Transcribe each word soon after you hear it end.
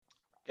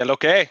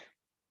Okay.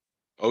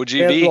 It's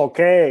OGV.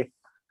 okay.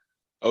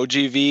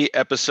 OGV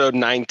episode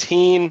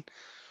 19.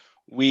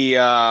 We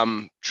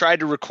tried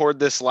to record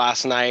this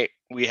last night.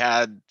 We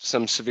had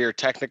some severe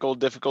technical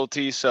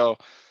difficulties, so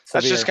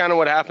that's just Severe. kind of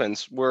what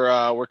happens.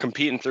 We're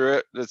competing through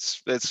it.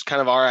 It's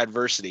kind of our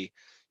adversity.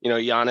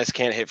 Giannis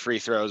can't hit free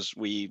throws.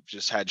 We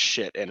just had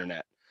shit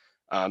internet.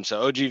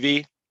 So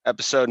OGV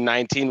episode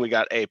 19. We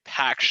got a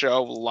packed show,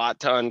 a lot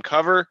to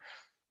uncover.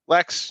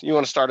 Lex, you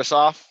want to start us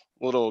off?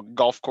 A little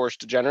golf course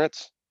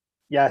degenerates.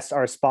 Yes,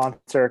 our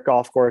sponsor,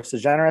 Golf Course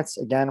Degenerates,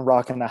 again,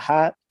 rocking the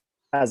hat.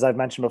 As I've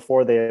mentioned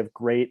before, they have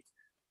great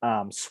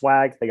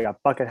swag. They got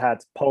bucket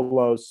hats,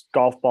 polos,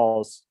 golf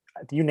balls.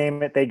 You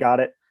name it, they got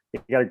it.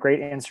 They got a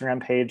great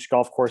Instagram page,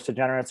 Golf Course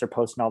Degenerates. They're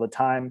posting all the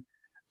time.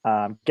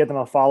 Give them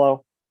a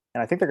follow.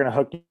 And I think they're going to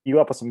hook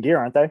you up with some gear,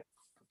 aren't they?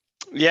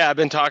 Yeah, I've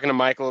been talking to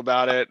Michael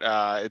about it.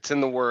 It's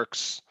in the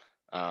works.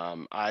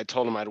 I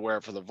told him I'd wear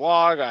it for the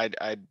vlog.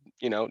 I'd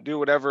do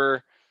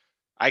whatever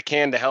I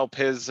can to help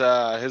his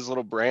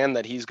little brand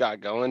that he's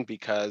got going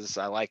because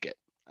I like it.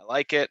 I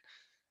like it.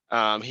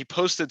 He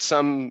posted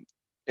some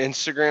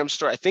Instagram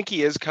story. I think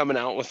he is coming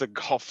out with a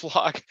golf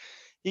vlog.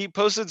 He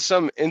posted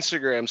some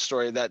Instagram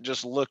story that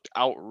just looked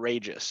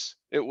outrageous.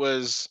 It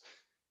was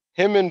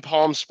him in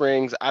Palm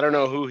Springs. I don't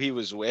know who he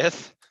was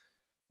with,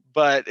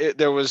 but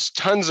there was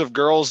tons of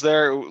girls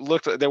there. It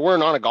looked like they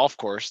weren't on a golf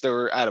course. They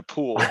were at a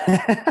pool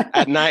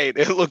at night.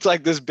 It looked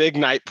like this big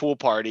night pool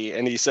party.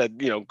 And he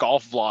said,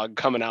 golf vlog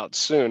coming out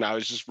soon. I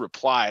was just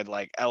replied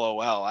like,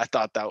 LOL. I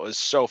thought that was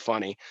so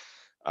funny.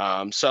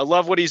 So I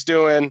love what he's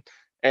doing.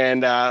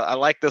 And I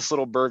like this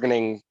little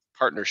burgeoning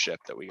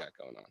partnership that we got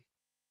going on.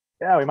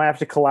 Yeah, we might have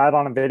to collab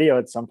on a video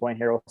at some point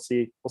here. We'll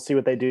see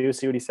what they do,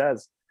 see what he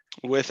says.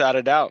 Without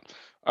a doubt.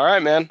 All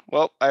right, man.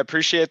 Well, I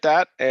appreciate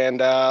that. And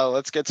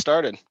let's get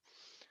started.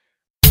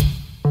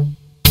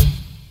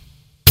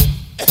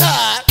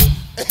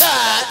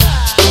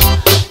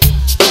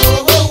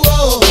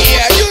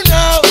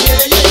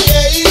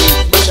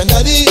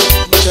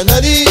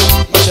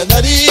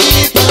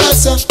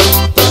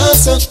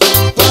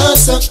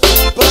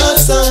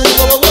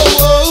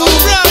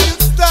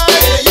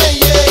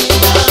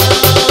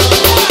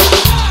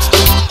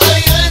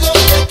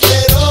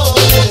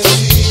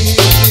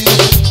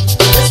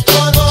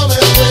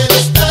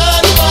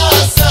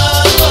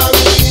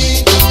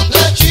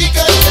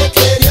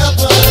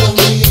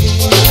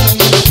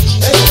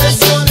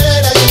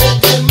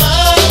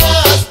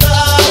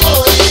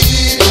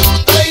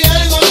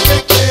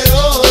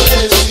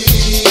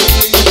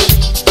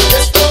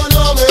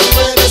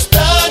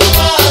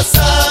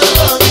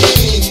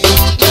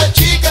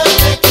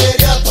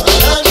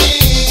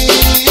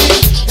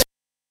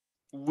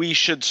 We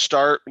should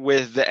start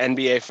with the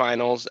NBA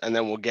Finals, and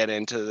then we'll get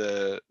into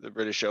the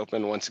British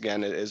Open. Once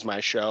again, it is my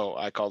show.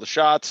 I call the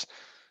shots.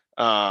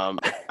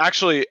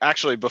 Actually,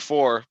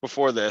 before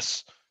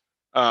this,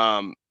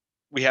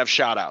 we have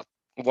shout out.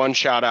 One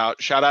shout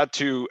out. Shout out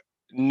to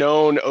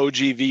known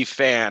OGV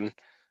fan,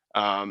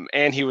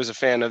 and he was a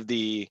fan of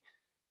the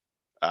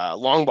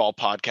Long Ball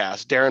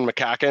podcast. Darren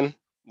McCacken,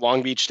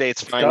 Long Beach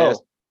State's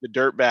finest, the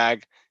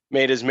Dirtbag.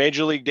 Made his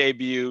major league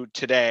debut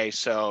today,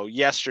 so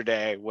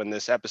yesterday when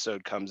this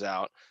episode comes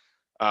out,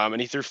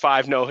 and he threw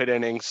 5 no-hit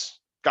innings,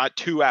 got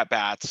 2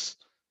 at-bats.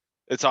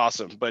 It's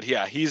awesome. But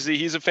yeah, he's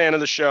a fan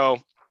of the show.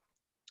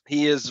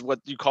 He is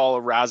what you call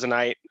a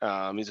Razonite.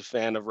 He's a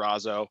fan of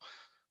Razzo.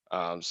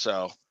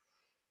 So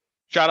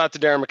shout out to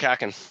Darren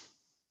McCacken.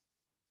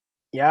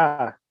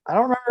 Yeah, I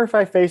don't remember if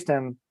I faced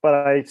him, but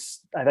I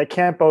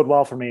can't bode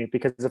well for me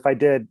because if I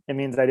did, it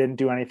means I didn't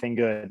do anything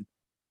good.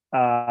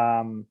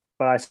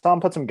 But I saw him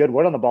put some good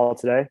wood on the ball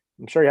today.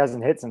 I'm sure he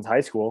hasn't hit since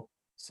high school.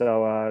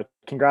 So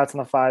congrats on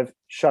the 5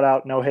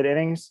 shutout, no-hit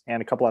innings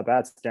and a couple at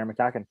bats, Darren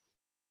McCacken.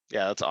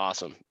 Yeah, that's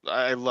awesome.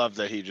 I love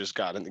that he just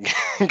got in the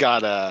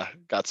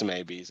got some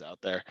ABs out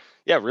there.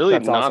 Yeah, really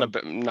That's not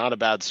awesome. not a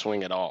bad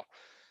swing at all.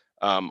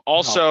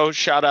 Also,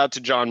 shout out to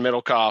John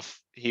Middlecoff.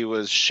 He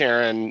was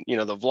sharing,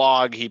 the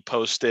vlog he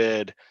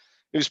posted.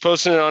 He was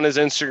posting it on his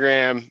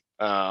Instagram.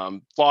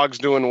 Vlog's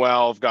doing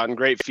well. I've gotten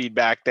great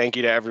feedback. Thank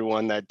you to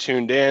everyone that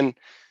tuned in.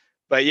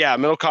 But yeah,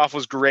 Middlecoff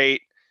was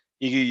great.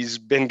 He's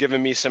been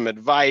giving me some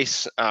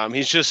advice.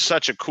 He's just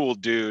such a cool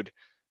dude.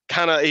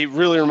 He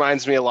really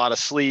reminds me a lot of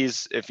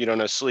Sleaze. If you don't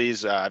know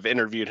Sleaze, I've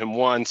interviewed him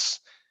once,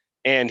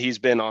 and he's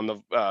been on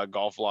the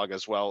golf vlog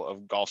as well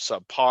of Golf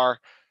Subpar.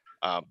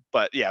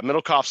 But yeah,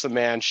 Middlecoff's the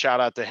man. Shout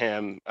out to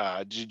him.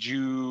 What did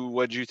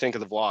you think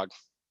of the vlog?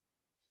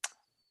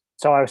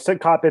 So I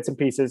caught bits and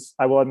pieces.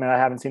 I will admit I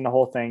haven't seen the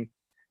whole thing.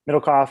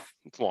 Middlecoff,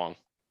 It's long.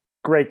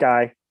 great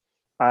guy.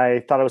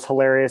 I thought it was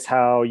hilarious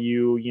how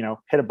you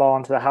hit a ball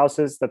into the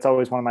houses. That's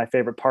always one of my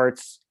favorite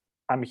parts.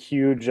 I'm a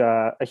huge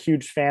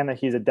fan that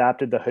he's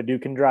adapted the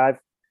Hadouken drive.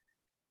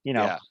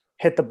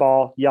 Hit the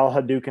ball, yell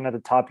Hadouken at the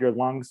top of your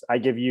lungs. I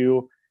give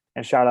you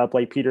and shout out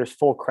Blake Peters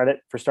full credit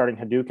for starting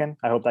Hadouken.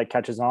 I hope that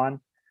catches on.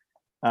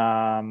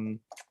 And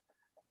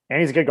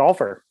he's a good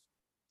golfer.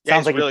 Yeah,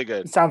 he's really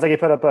good. Sounds like he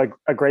put up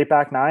a great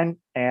back nine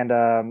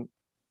and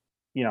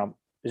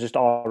is just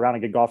all around a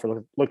good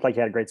golfer. Looked like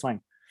he had a great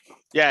swing.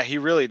 Yeah, he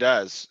really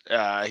does.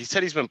 He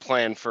said he's been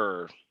playing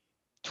for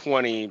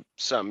 20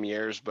 something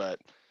years, but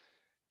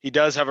he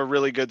does have a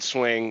really good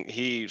swing.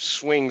 He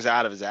swings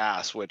out of his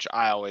ass, which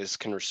I always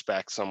can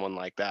respect someone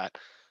like that.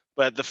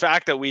 But the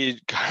fact that we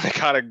kind of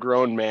got a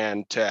grown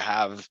man to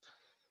have,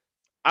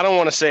 I don't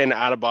want to say an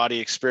out of body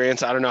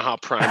experience. I don't know how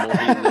primal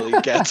he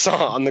really gets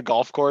on the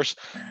golf course,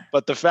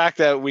 but the fact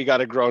that we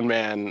got a grown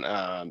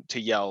man to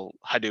yell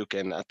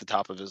Hadouken at the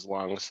top of his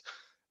lungs,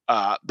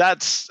 I'm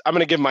going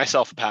to give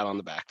myself a pat on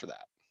the back for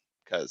that,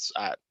 because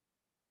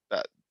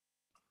that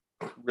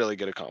really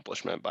good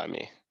accomplishment by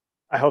me.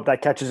 I hope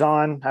that catches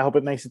on. I hope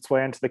it makes its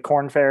way into the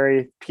Corn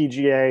Ferry,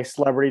 PGA,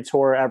 Celebrity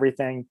Tour,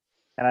 everything.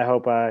 And I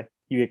hope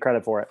you get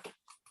credit for it.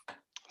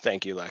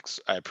 Thank you, Lex.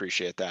 I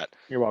appreciate that.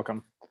 You're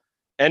welcome.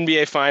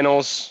 NBA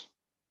Finals,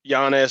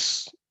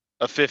 Giannis,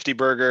 a 50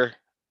 burger,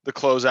 the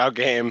closeout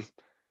game,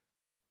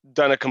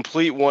 done a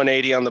complete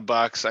 180 on the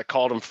Bucks. I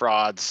called them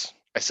frauds.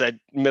 I said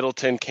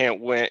Middleton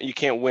can't win. You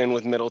can't win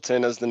with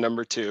Middleton as the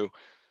number 2.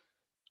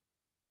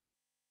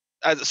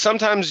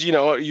 Sometimes,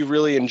 you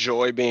really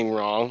enjoy being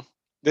wrong.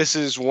 This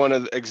is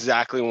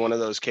exactly one of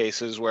those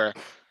cases where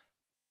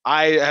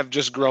I have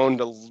just grown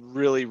to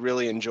really,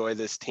 really enjoy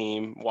this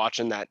team,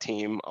 watching that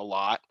team a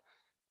lot.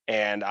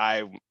 And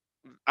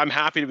I'm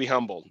happy to be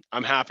humbled.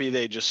 I'm happy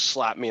they just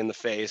slapped me in the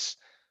face.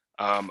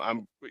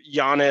 I'm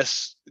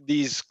Giannis,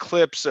 these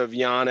clips of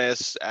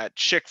Giannis at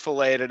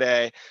Chick-fil-A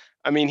today.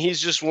 I mean,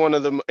 he's just one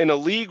of them in a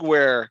league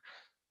where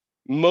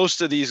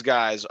most of these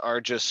guys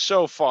are just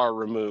so far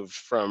removed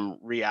from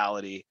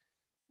reality.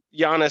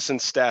 Giannis and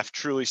Steph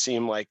truly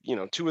seem like,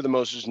 two of the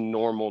most just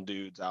normal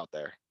dudes out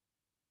there.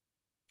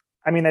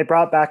 I mean, they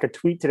brought back a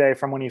tweet today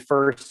from when he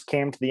first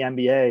came to the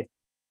NBA,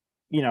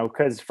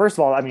 because first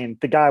of all, I mean,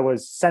 the guy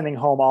was sending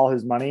home all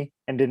his money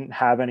and didn't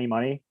have any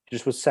money,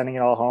 just was sending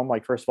it all home.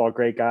 Like, first of all,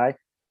 great guy.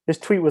 His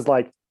tweet was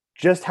like,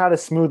 just had a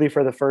smoothie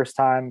for the first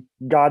time.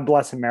 God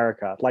bless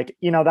America. Like,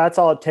 that's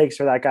all it takes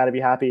for that guy to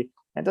be happy.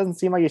 It doesn't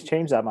seem like he's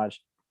changed that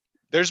much.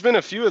 There's been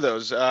a few of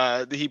those.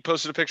 He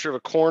posted a picture of a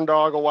corn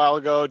dog a while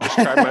ago. Just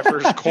tried my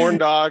first corn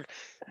dog.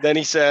 Then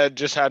he said,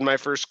 just had my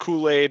first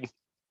Kool-Aid.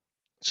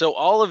 So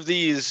all of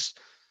these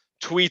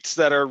tweets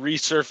that are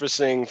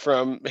resurfacing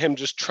from him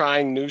just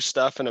trying new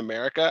stuff in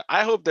America,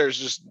 I hope there's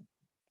just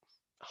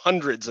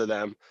hundreds of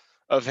them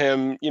of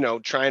him,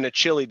 trying a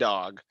chili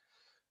dog,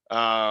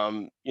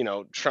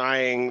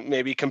 trying,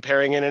 maybe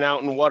comparing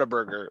In-N-Out and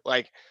Whataburger.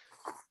 Like,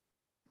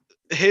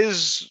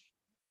 he's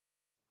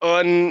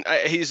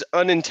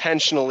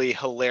unintentionally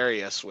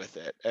hilarious with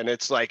it, and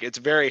it's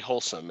very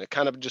wholesome. It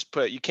kind of just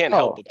you can't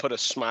help but put a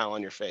smile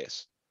on your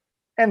face.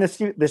 And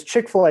this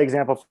Chick-fil-A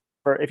example,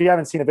 if you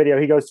haven't seen the video,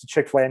 he goes to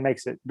Chick-fil-A and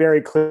makes it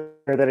very clear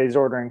that he's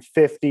ordering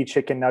 50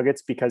 chicken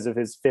nuggets because of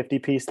his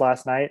 50-piece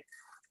last night.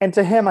 And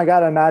to him, I got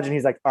to imagine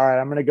he's like, all right,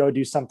 I'm going to go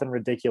do something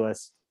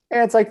ridiculous.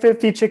 And it's like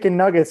 50 chicken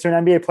nuggets to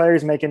an NBA player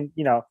who's making,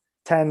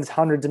 tens,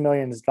 hundreds of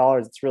millions of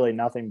dollars. It's really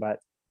nothing, but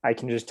I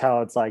can just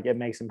tell it's like it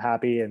makes him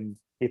happy and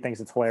he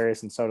thinks it's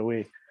hilarious, and so do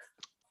we.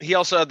 He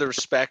also had the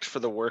respect for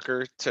the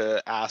worker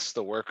to ask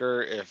the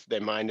worker if they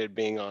minded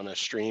being on a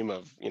stream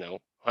of,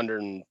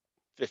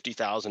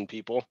 150,000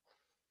 people.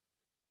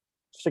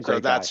 So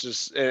that's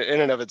just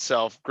in and of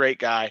itself, great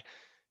guy.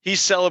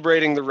 He's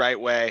celebrating the right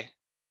way.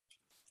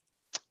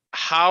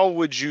 How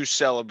would you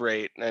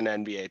celebrate an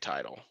NBA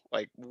title?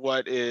 Like,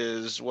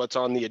 what's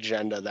on the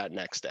agenda that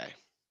next day?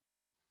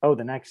 Oh,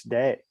 the next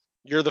day.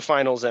 You're the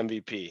finals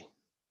MVP.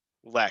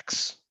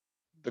 Lex,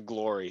 the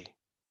glory,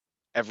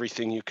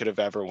 everything you could have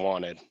ever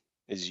wanted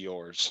is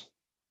yours.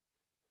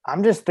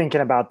 I'm just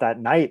thinking about that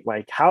night.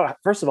 Like,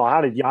 first of all,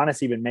 how did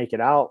Giannis even make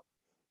it out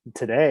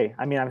today?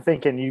 I mean, I'm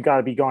thinking you got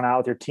to be going out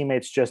with your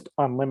teammates, just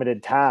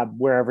unlimited tab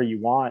wherever you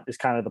want is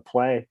kind of the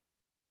play.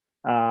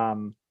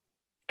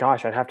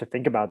 Gosh, I'd have to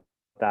think about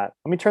that.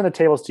 Let me turn the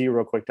tables to you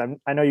real quick.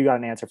 I know you got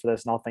an answer for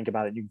this, and I'll think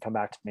about it. You can come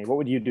back to me. What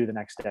would you do the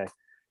next day?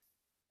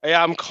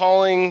 Yeah, I'm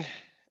calling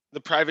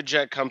the private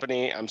jet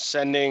company. I'm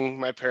sending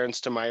my parents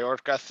to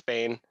Mallorca,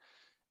 Spain,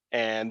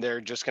 and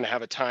they're just going to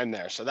have a time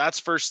there. So that's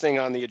first thing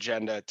on the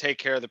agenda. Take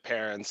care of the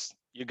parents.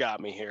 You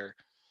got me here.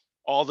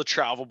 All the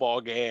travel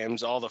ball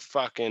games, all the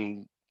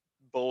fucking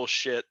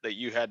bullshit that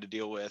you had to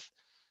deal with,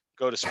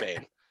 go to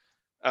Spain.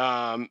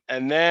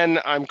 And then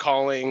I'm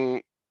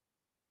calling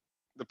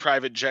the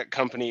private jet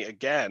company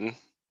again,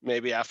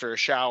 maybe after a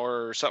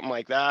shower or something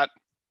like that.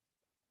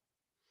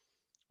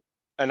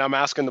 And I'm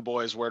asking the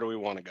boys, where do we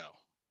want to go?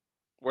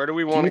 Where do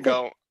we want to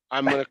go?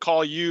 I'm going to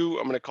call you.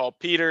 I'm going to call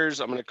Peters.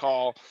 I'm going to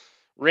call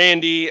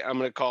Randy. I'm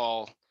going to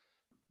call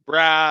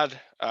Brad,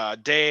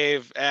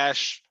 Dave,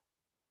 Ash.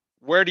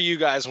 Where do you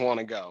guys want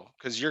to go?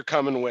 Because you're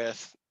coming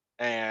with,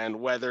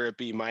 and whether it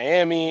be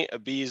Miami,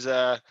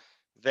 Ibiza,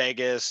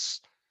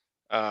 Vegas,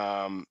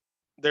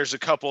 there's a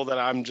couple that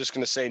I'm just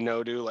going to say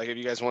no to. Like, if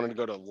you guys wanted to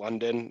go to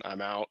London,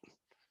 I'm out.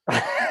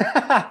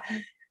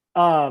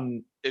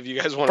 If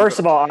you guys want first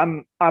of all,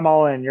 I'm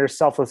all in. You're a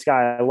selfless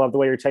guy. I love the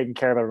way you're taking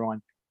care of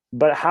everyone.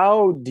 But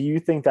how do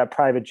you think that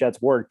private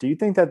jets work? Do you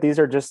think that these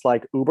are just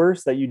like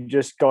Ubers that you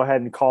just go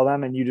ahead and call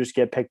them and you just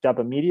get picked up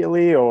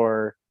immediately?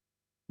 Or,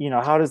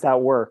 how does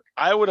that work?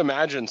 I would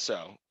imagine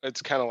so.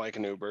 It's kind of like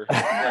an Uber where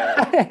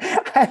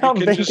I you don't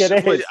can think just,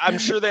 it well, is. I'm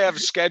sure they have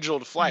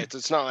scheduled flights.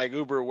 It's not like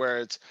Uber where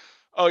it's,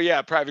 oh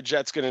yeah, private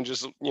jet's gonna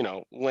just,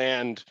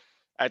 land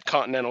at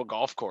Continental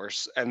Golf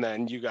Course and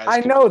then you guys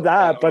I can know just get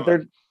that, but on.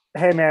 they're,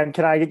 hey man,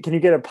 can you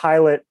get a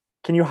pilot?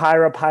 Can you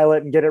hire a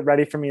pilot and get it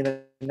ready for me in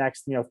the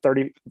next,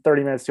 30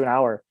 minutes to an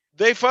hour?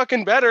 They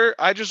fucking better.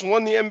 I just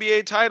won the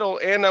NBA title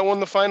and I won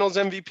the finals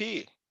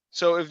MVP.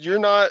 So if you're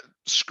not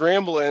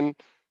scrambling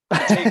to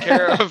take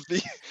care of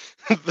the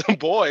the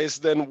boys,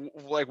 then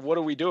like what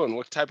are we doing?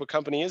 What type of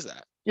company is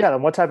that? Yeah,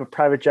 then what type of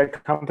private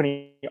jet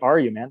company are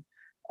you, man?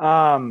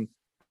 Um,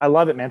 I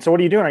love it, man. So what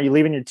are you doing? Are you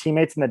leaving your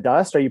teammates in the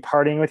dust? Are you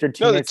partying with your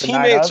No, the teammates the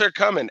night teammates of? are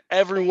coming.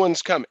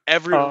 Everyone's coming.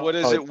 What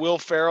is Oh, it? Will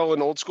Ferrell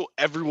and Old School.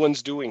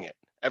 Everyone's doing it.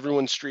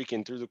 Everyone's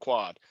streaking through the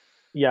quad.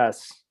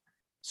 yes.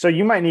 So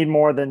you might need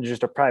more than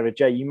just a private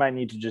jet. You might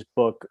need to just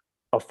book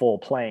a full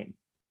plane.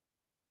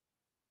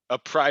 A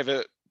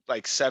private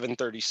like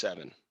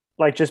 737.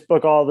 Like just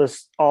book all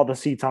the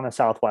seats on the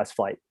Southwest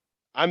flight.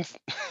 I'm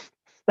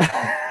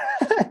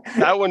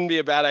that wouldn't be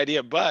a bad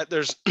idea, but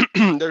there's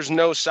there's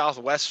no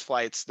Southwest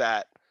flights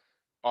that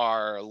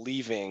are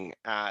leaving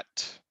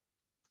at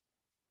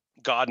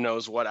God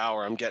knows what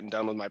hour. I'm getting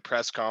done with my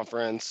press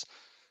conference,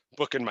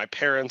 booking my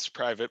parents'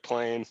 private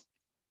plane,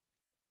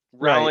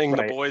 Right, rallying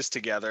the right. boys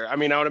together. I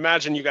mean, I would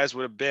imagine you guys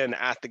would have been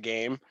at the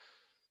game, Oh,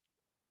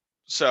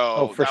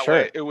 so for that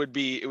way sure. it would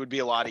be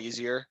a lot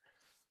easier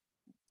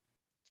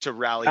to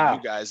rally you Yeah.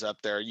 guys up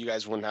there. You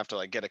guys wouldn't have to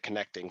like get a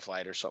connecting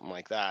flight or something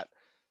like that.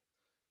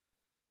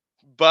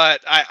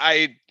 But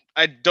I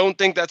don't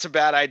think that's a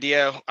bad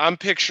idea. I'm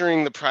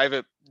picturing the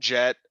private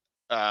jet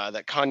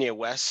that Kanye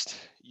West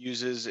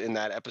uses in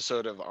that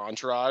episode of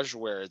Entourage,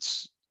 where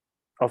it's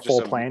A just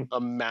full plane.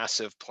 a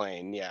massive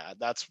plane. Yeah,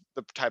 that's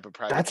the type of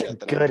private That's a jet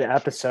that I'm good picturing.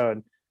 episode.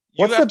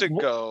 You What's have the to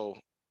go.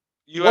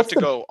 You have what's to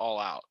the go all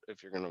out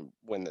if you're gonna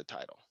win the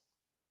title.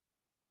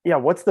 yeah,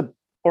 what's the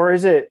or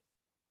is it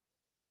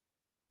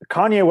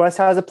Kanye West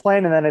has a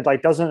plane and then it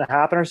like doesn't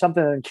happen or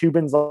something and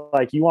Cubans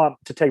like you want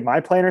to take my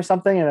plane or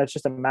something and it's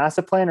just a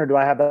massive plane or do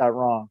I have that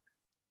wrong?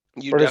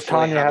 You Or does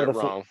definitely Kanye have have it the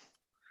wrong.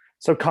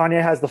 so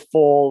Kanye has the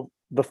full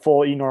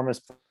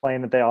enormous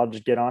plane that they all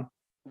just get on?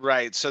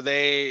 Right. So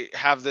they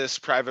have this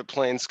private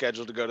plane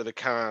scheduled to go to the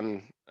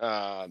Cannes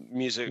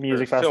music or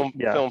Music festival.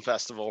 film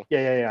festival,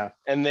 Yeah.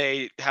 and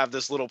they have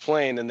this little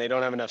plane and they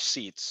don't have enough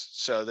seats,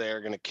 so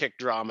they're going to kick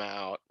drama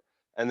out,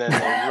 and then they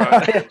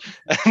run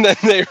and then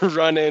they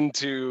run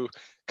into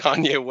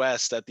Kanye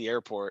West at the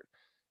airport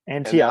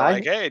And and they're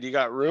like, Ti? hey, do you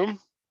got room?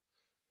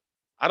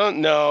 I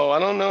don't know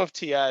if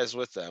Ti is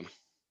with them.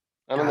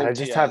 I don't God, I think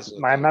Ti just have is with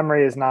my them.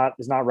 memory is not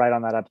right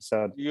on that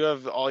episode. You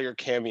have all your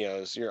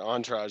cameos, your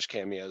Entourage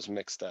cameos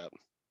mixed up.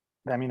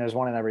 I mean, there's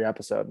one in every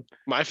episode.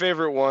 My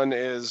favorite one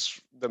is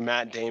the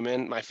Matt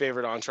Damon. My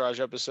favorite Entourage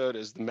episode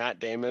is the Matt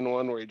Damon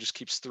one where he just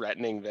keeps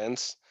threatening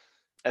Vince.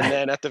 And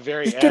then at the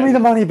very Just give me the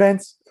end, money,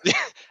 Vince.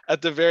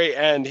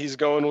 he's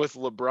going with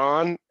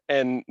LeBron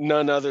and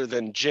none other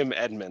than Jim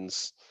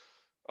Edmonds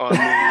on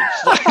the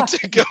flight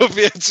to go.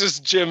 It's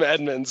just Jim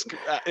Edmonds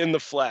in the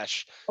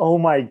flesh. Oh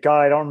my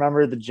god, I don't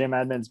remember the Jim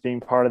Edmonds being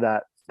part of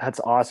that. That's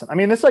awesome. I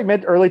mean, this is like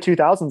mid early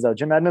 2000s though.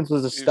 Jim Edmonds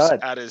was a He was stud.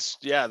 at his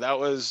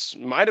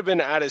might have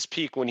been at his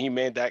peak when he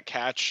made that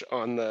catch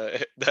on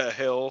the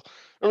hill.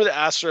 Remember the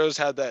Astros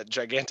had that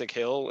gigantic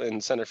hill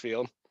in center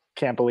field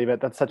Can't believe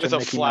it. That's such a with a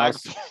Mickey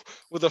Mouse.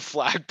 with a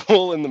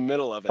flagpole in the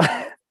middle of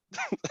it.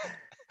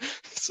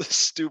 It's the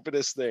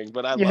stupidest thing,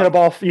 but I You hit a love it.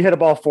 ball. You hit a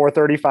ball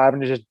 435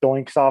 and it just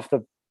doinks off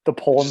the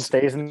pole and Just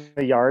stays in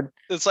the yard.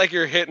 it's like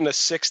you're hitting a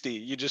 60.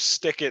 You just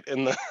stick it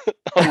in the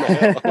on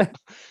the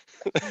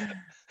hill.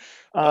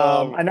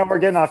 I know we're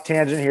getting off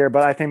tangent here,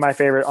 but I think my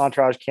favorite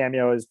Entourage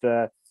cameo is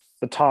the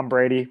Tom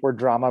Brady where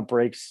drama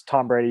breaks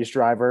Tom Brady's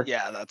driver.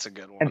 Yeah, that's a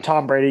good And one.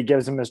 Tom Brady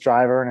gives him his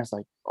driver, and it's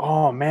like,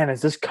 oh man,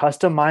 is this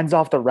custom? Mine's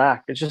off the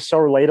rack. It's just so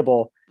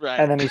relatable. Right.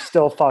 And then he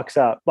still fucks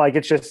up. Like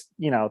it's just,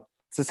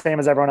 it's the same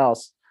as everyone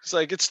else. It's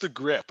like it's the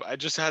grip. I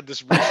just had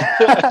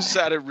I just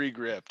had it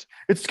regripped.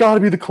 It's got to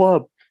be the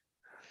club.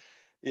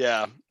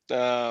 Yeah.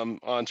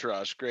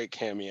 Entourage, great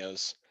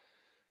cameos.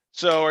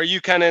 So are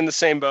you kind of in the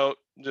same boat?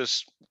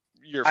 Just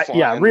you're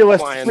flying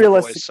the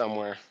boys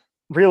somewhere.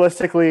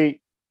 Realistically,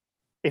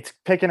 it's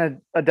picking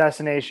a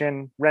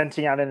destination,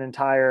 renting out an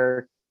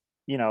entire,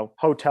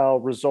 hotel,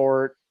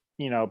 resort,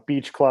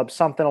 beach club,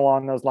 something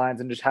along those lines,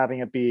 and just having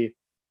it be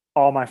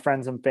all my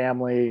friends and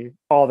family,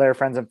 all their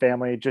friends and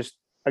family, just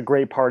a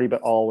great party,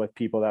 but all with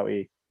people that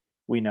we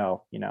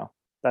know.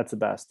 That's the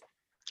best.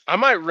 I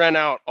might rent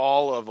out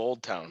all of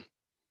Old Town.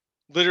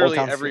 Old Literally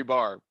Town, every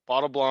bar.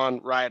 Bottle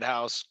Blonde, Riot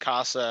House,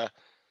 Casa,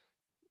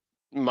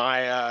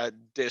 my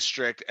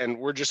district, and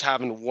we're just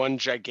having one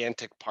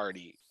gigantic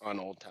party on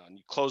Old Town.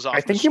 You close off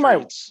I the think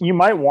streets. you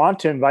might want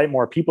to invite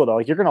more people though.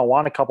 Like you're gonna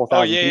want a couple Oh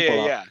thousand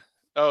people. yeah.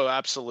 Oh,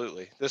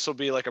 absolutely. This will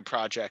be like a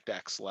Project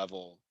X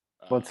level.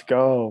 Let's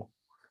go.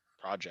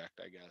 Project,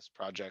 I guess.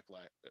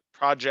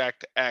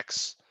 Project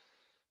X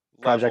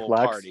Project level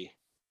Lex. party.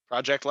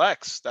 Project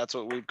Lex. That's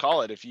what we'd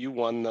call it if you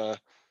won the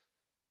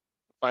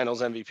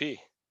Finals MVP.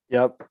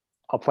 Yep.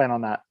 I'll plan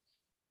on that.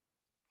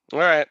 All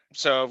right.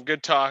 So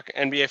good talk.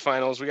 NBA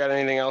Finals. We got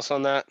anything else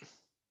on that?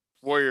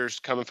 Warriors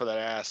coming for that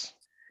ass.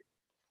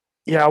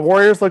 Yeah,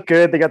 Warriors look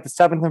good. They got the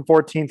 7th and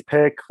 14th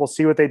pick. We'll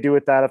see what they do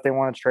with that if they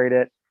want to trade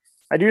it.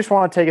 I do just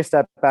want to take a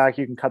step back.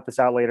 You can cut this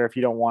out later if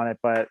you don't want it,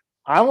 but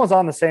I was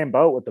on the same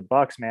boat with the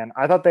Bucks, man.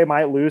 I thought they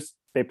might lose.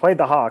 They played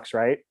the Hawks,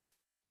 right?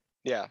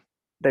 Yeah.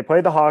 They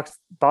played the Hawks,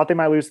 thought they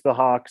might lose to the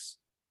Hawks,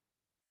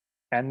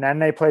 and then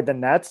they played the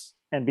Nets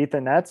and beat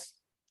the Nets.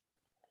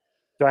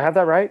 Do I have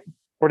that right?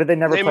 Or did they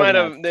never They play might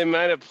the have Nets? they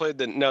might have played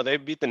they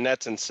beat the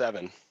Nets in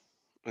 7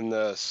 in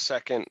the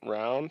second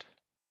round.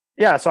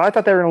 Yeah, so I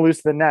thought they were going to lose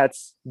to the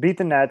Nets, beat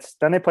the Nets.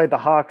 Then they played the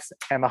Hawks,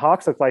 and the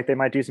Hawks looked like they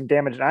might do some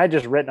damage. And I had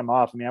just written them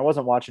off. I mean, I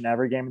wasn't watching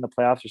every game in the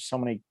playoffs. There's so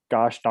many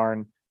gosh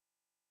darn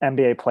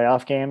NBA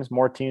playoff games.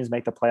 More teams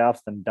make the playoffs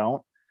than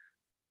don't.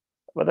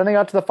 But then they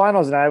got to the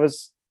finals, and I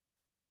was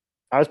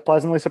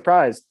pleasantly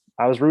surprised.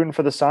 I was rooting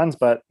for the Suns,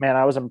 but man,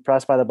 I was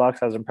impressed by the Bucks.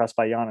 I was impressed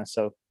by Giannis.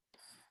 So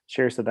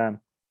cheers to them.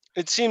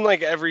 It seemed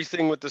like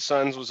everything with the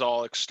Suns was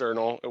all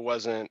external. It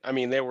wasn't. I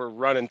mean, they were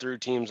running through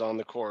teams on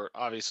the court.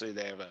 Obviously,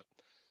 they have a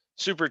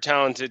super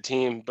talented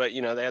team, but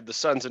they had the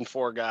Suns and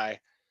 4 guy.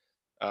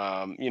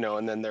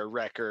 And then their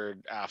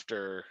record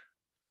after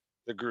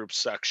the group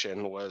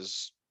suction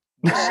was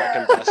the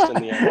second best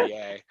in the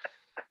NBA.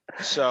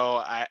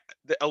 So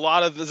a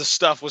lot of the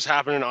stuff was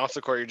happening off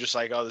the court. You're just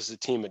like, oh, this is a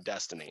team of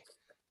destiny.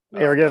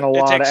 They were getting a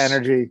lot of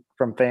energy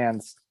from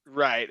fans.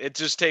 Right. It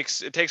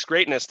takes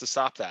greatness to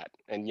stop that.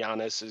 And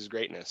Giannis is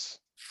greatness.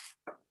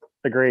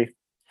 Agree.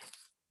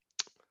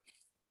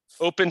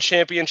 Open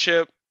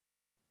Championship.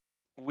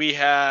 You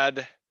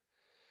had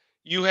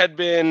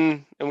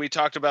been, and we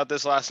talked about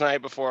this last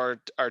night before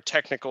our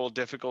technical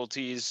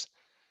difficulties.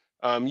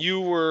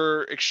 You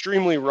were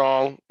extremely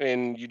wrong,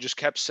 and you just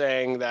kept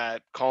saying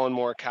that Collin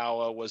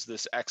Morikawa was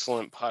this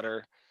excellent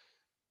putter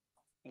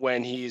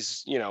when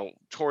he's,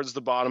 towards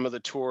the bottom of the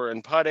tour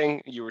and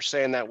putting. You were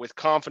saying that with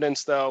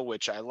confidence, though,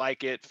 which I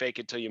like it. Fake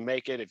it till you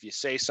make it. If you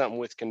say something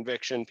with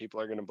conviction,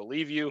 people are going to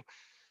believe you.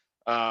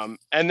 And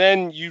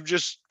then you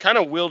just kind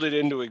of willed it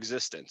into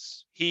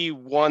existence. He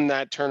won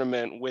that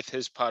tournament with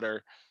his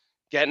putter,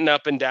 getting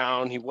up and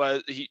down.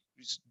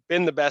 He's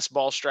been the best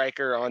ball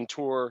striker on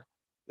tour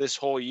this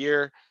whole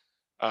year.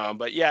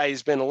 But yeah,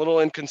 he's been a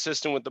little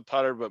inconsistent with the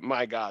putter, but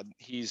my God,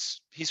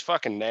 he's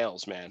fucking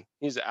nails, man.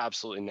 He's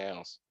absolutely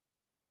nails.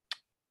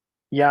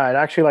 Yeah, I'd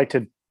actually like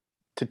to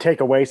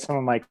take away some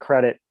of my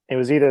credit. It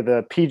was either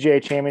the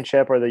PGA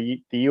Championship or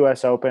the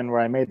US Open where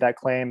I made that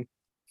claim.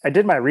 I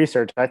did my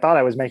research. I thought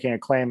I was making a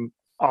claim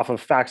off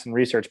of facts and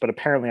research, but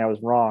apparently I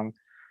was wrong.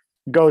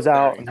 Goes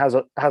out and has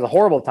a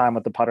horrible time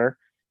with the putter.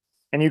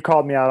 And you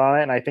called me out on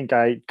it, and I think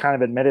I kind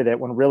of admitted it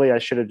when really I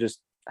should have just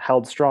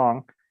held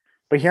strong.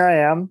 But here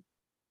I am,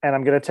 and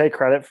I'm going to take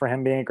credit for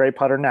him being a great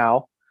putter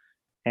now.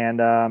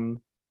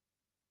 And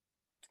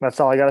that's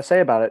all I got to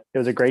say about it. It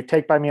was a great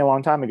take by me a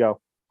long time ago.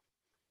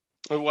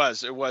 It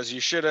was. You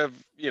should have,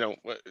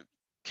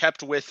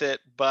 kept with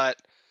it. But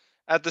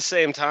at the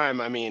same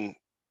time, I mean,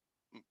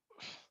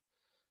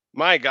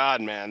 my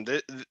God, man,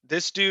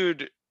 this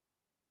dude,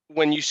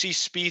 when you see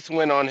Spieth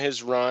win on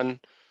his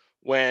run,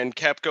 when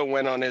Koepka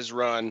went on his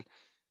run,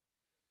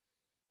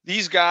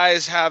 these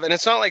guys have, and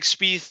it's not like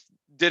Spieth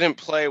didn't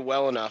play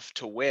well enough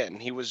to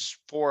win. He was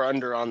 4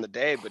 under on the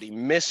day, but he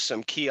missed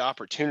some key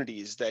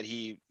opportunities that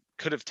he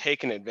could have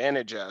taken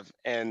advantage of.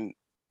 And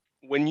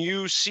when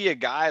you see a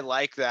guy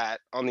like that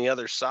on the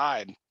other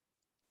side,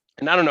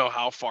 and I don't know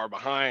how far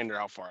behind or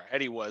how far ahead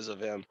he was of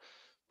him,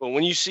 but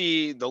when you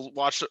see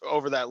watch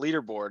over that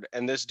leaderboard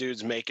and this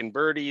dude's making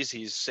birdies,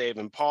 he's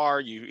saving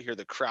par, you hear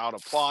the crowd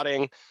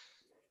applauding.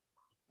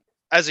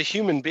 As a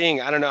human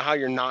being, I don't know how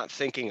you're not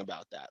thinking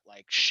about that.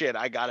 Like, shit,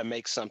 I got to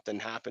make something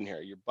happen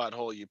here. Your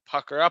butthole, you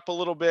pucker up a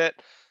little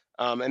bit.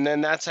 And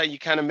then that's how you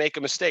kind of make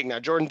a mistake. Now,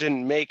 Jordan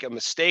didn't make a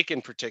mistake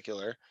in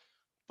particular,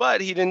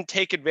 but he didn't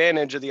take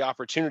advantage of the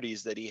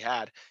opportunities that he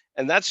had.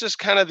 And that's just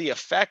kind of the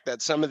effect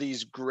that some of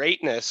these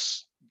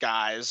greatness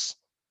guys,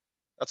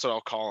 that's what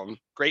I'll call them,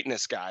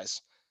 greatness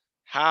guys,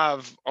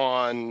 have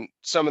on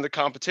some of the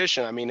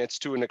competition. I mean, it's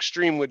to an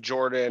extreme with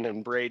Jordan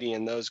and Brady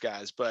and those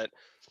guys, but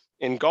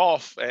in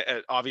golf,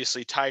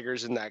 obviously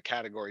Tiger's in that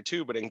category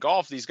too, but in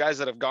golf, these guys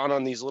that have gone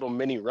on these little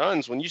mini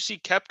runs, when you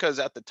see Koepka's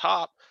at the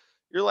top,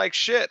 you're like,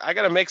 shit, I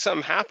got to make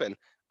something happen.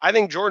 I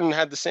think Jordan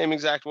had the same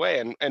exact way,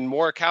 and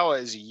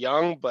Morikawa is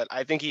young, but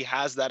I think he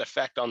has that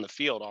effect on the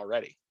field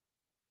already.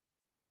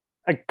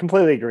 I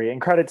completely agree.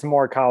 And credit to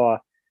Morikawa.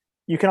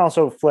 You can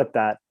also flip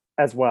that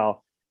as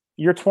well.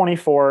 You're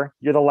 24.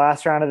 You're the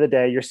last round of the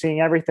day. You're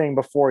seeing everything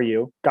before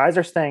you. Guys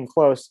are staying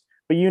close,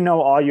 but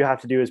all you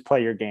have to do is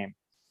play your game.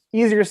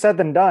 Easier said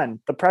than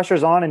done. The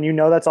pressure's on,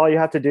 and that's all you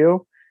have to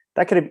do.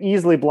 That could have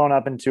easily blown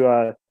up into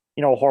a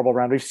horrible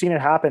round. We've seen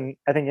it happen,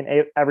 I think,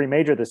 in every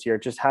major this year.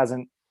 It just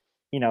hasn't.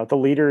 The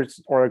leaders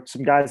or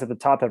some guys at the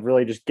top have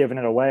really just given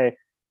it away.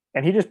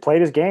 And he just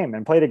played his game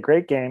and played a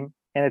great game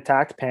and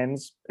attacked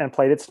pins and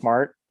played it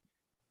smart.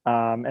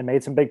 and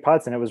made some big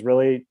putts. And it was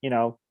really,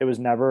 it was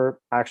never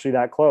actually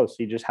that close.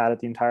 He just had it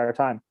the entire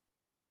time.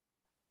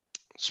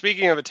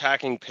 Speaking of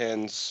attacking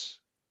pins,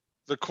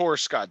 the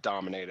course got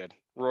dominated.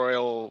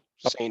 Royal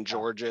St.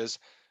 George's.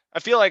 I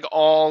feel like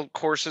all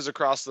courses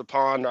across the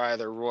pond are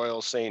either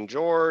Royal St.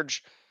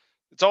 George.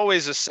 It's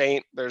always a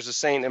saint. There's a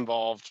saint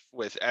involved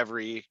with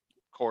every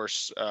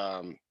course,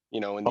 in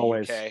the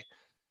Always. UK.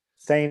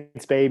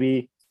 Saints,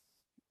 baby.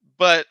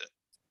 But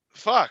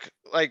fuck,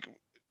 like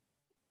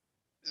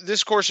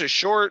this course is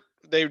short.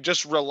 They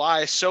just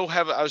rely so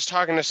heavily. I was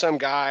talking to some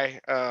guy,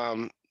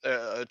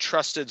 a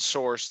trusted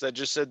source, that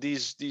just said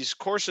these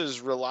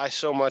courses rely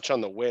so much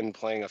on the wind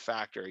playing a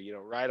factor.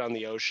 Right on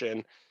the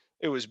ocean.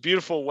 It was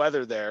beautiful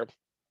weather there,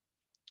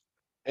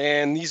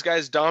 and these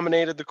guys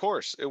dominated the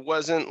course. It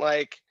wasn't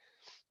like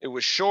it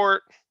was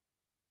short.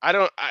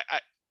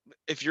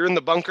 If you're in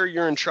the bunker,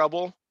 you're in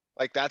trouble.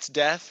 Like that's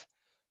death.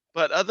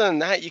 But other than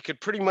that, you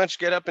could pretty much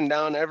get up and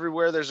down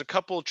everywhere. There's a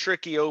couple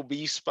tricky OB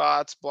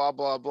spots, blah,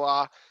 blah,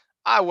 blah.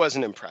 I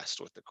wasn't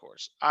impressed with the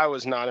course. I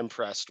was not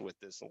impressed with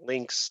this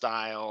links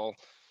style,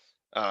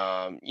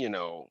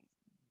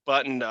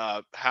 buttoned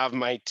up, have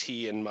my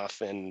tea and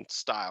muffin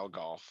style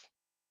golf.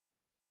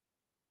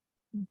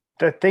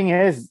 The thing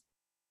is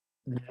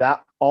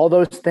that all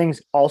those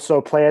things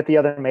also play at the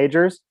other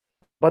majors,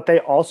 but they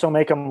also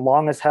make them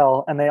long as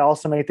hell, and they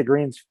also make the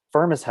greens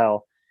firm as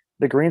hell.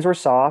 The greens were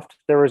soft.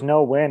 There was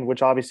no wind,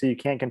 which obviously you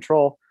can't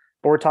control.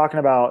 But we're talking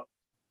about,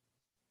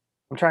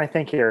 I'm trying to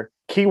think here.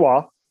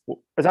 Kiawah. Is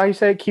that how you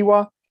say it?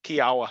 Kiawah?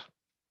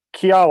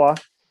 Kiawah.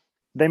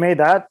 They made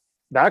that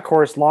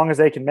course long as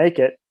they can make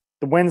it.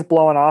 The wind's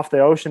blowing off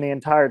the ocean the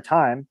entire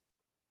time.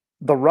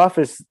 The rough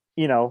is,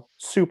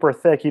 super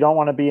thick. You don't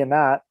want to be in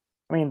that.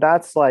 I mean,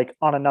 that's like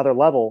on another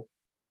level.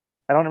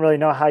 I don't really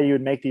know how you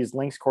would make these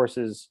links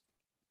courses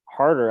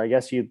harder. I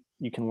guess you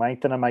can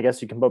lengthen them. I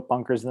guess you can put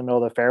bunkers in the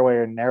middle of the fairway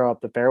or narrow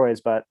up the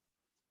fairways, but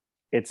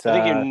it's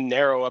I think you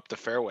narrow up the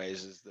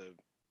fairways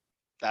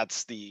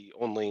that's the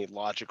only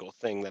logical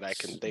thing that I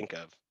can think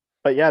of.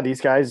 But yeah,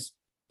 these guys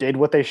did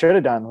what they should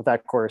have done with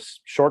that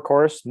course. Short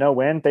course, no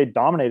wind. They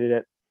dominated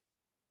it.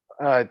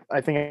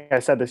 I think I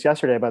said this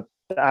yesterday, but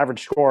the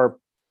average score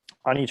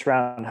on each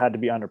round had to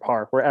be under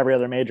par, where every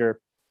other major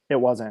it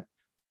wasn't.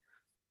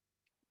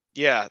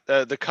 Yeah,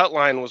 the cut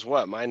line was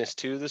what,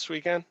 -2 this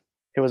weekend?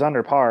 It was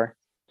under par.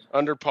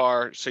 Under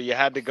par, so you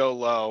had to go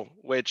low,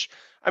 which,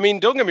 I mean,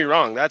 don't get me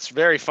wrong, that's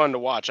very fun to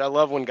watch. I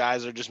love when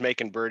guys are just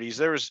making birdies.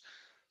 There was,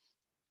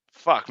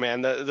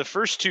 man, the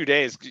first 2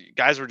 days,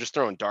 guys were just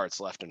throwing darts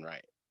left and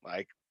right.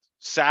 Like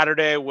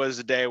Saturday was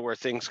a day where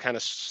things kind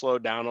of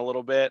slowed down a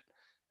little bit,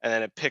 and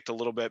then it picked a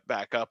little bit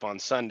back up on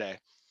Sunday.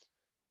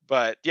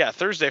 But yeah,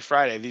 Thursday,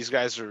 Friday,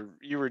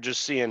 you were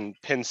just seeing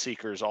pin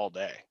seekers all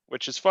day,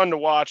 which is fun to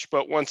watch.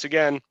 But once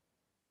again,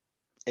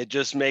 it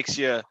just makes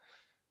you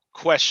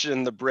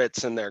question the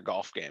Brits and their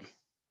golf game.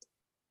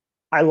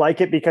 I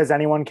like it because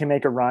anyone can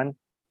make a run.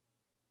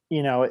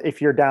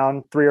 If you're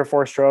down 3 or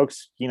 4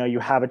 strokes, you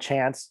have a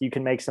chance. You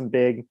can make some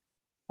big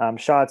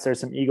shots. There's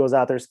some eagles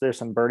out there. So there's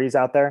some birdies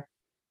out there.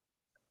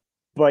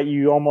 But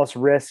you almost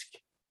risk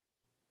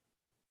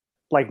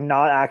like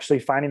not actually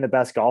finding the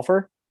best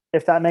golfer,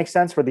 if that makes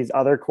sense. For these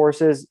other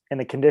courses and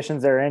the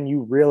conditions they're in,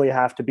 you really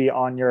have to be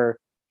on your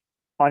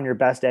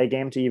best A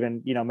game to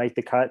even, make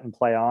the cut and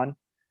play on.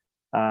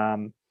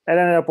 It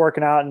ended up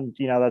working out, and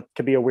that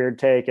could be a weird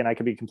take, and I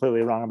could be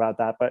completely wrong about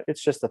that, but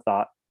it's just a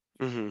thought.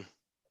 Mm-hmm.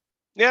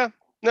 Yeah,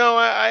 no,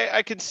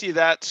 I could see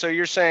that. So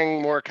you're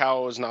saying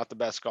Morikawa was not the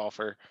best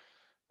golfer?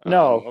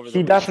 No,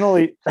 he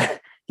definitely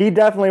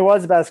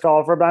was the best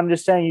golfer, but I'm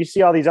just saying, you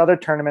see all these other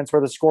tournaments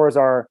where the scores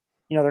are,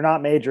 they're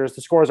not majors.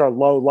 The scores are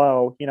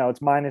low. It's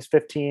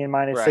 -15,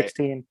 -16.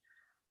 Right.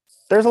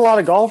 There's a lot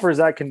of golfers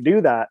that can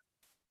do that.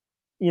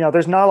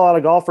 There's not a lot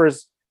of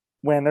golfers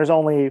when there's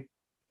only,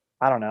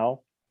 I don't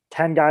know,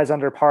 10 guys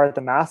under par at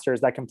the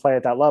Masters that can play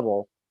at that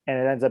level, and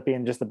it ends up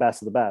being just the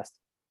best of the best.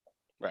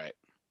 Right.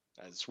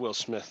 As Will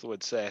Smith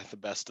would say, the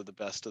best of the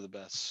best of the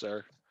best,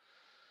 sir.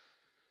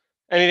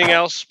 Anything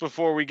else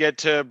before we get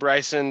to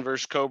Bryson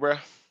versus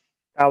Cobra?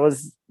 That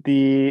was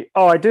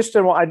I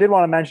did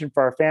want to mention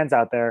for our fans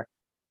out there,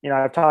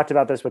 I've talked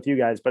about this with you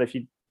guys, but if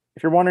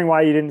you're wondering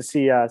why you didn't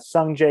see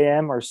Sung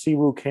J.M. or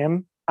Siwoo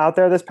Kim out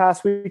there this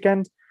past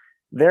weekend,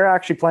 they're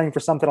actually playing for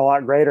something a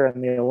lot greater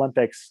in the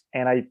Olympics.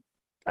 And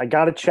I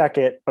got to check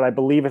it, but I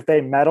believe if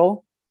they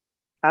medal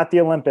at the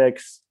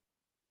Olympics,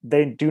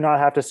 they do not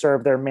have to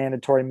serve their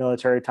mandatory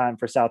military time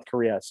for South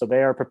Korea. So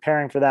they are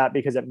preparing for that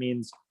because it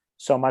means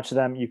so much to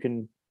them. You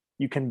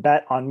can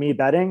bet on me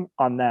betting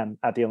on them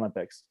at the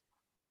Olympics.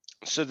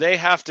 So they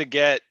have to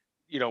get,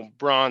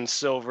 bronze,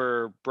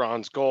 silver,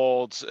 bronze,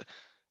 golds.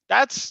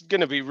 That's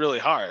going to be really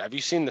hard. Have you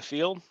seen the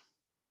field?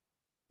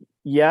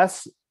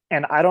 Yes.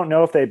 And I don't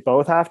know if they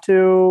both have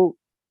to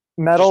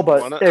medal,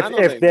 but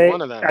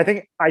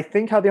I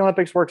think how the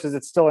Olympics works is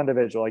it's still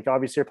individual. Like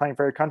obviously you're playing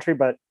for your country,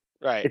 but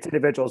right, it's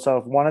individual. So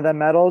if one of them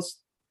medals,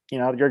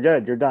 you're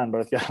good, you're done.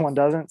 But if the other one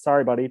doesn't,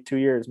 sorry, buddy, 2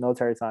 years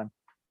military time.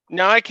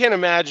 Now I can't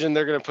imagine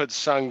they're going to put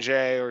Sung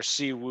Jae or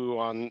Siwoo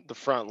on the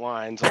front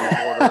lines on the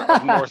border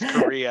of North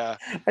Korea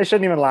I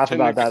shouldn't even laugh to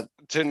about that.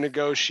 to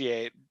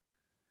negotiate.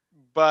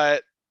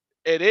 But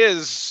it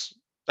is,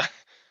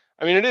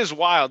 I mean, it is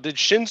wild. Did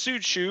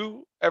Shinsu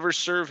Chu ever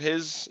serve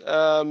his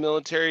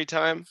military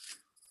time?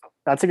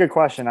 That's a good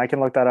question. I can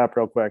look that up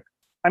real quick.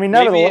 I mean,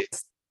 Maybe.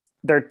 nevertheless,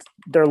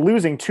 they're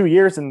losing 2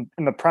 years in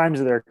the primes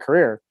of their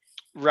career.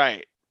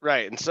 Right,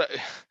 right. And so,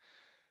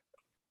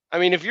 I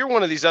mean, if you're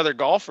one of these other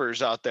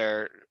golfers out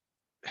there,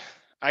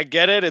 I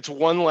get it. It's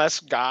one less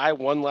guy,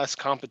 one less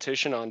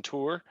competition on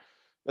tour,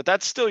 but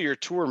that's still your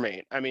tour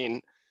mate. I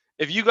mean,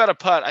 if you got a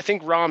putt, I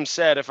think Rom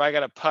said if I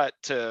got a putt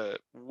to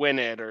win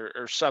it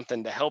or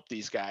something to help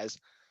these guys,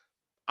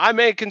 I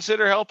may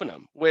consider helping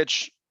them,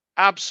 which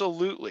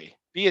absolutely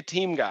be a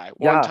team guy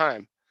one Yeah,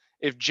 time.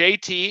 If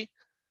JT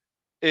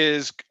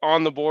is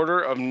on the border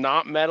of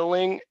not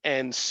meddling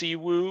and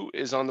Siwoo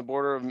is on the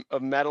border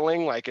of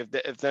meddling, like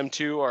if them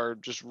two are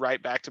just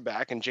right back to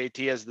back and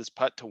JT has this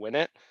putt to win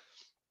it,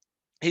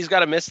 he's got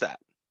to miss that.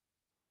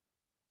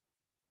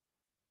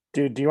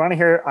 dude. Do you want to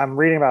hear? I'm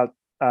reading about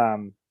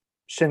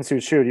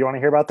Shinsu Chu. Do you want to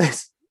hear about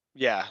this?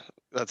 Yeah,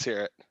 let's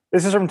hear it.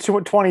 This is from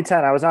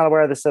 2010. I was not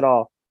aware of this at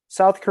all.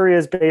 South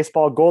Korea's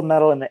baseball gold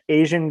medal in the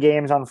Asian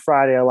Games on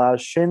Friday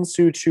allows Shin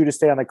Soo Choo to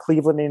stay on the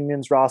Cleveland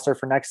Indians roster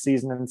for next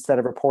season instead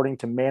of reporting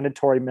to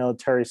mandatory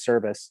military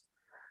service.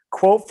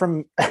 Quote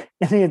from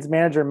Indians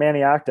manager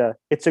Manny Acta: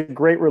 "It's a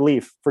great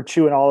relief for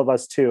Chu and all of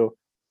us too.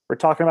 We're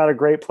talking about a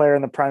great player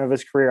in the prime of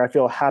his career. I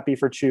feel happy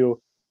for Chu,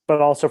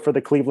 but also for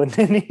the Cleveland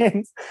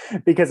Indians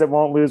because it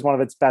won't lose one of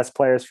its best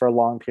players for a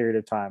long period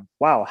of time."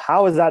 Wow,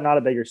 how is that not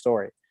a bigger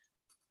story?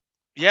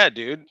 Yeah,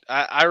 dude.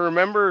 I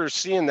remember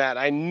seeing that.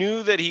 I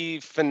knew that he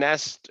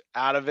finessed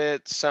out of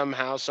it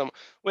somehow.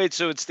 Wait,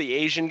 so it's the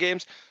Asian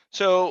Games.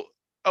 So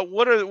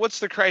what's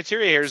the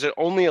criteria here? Is it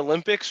only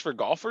Olympics for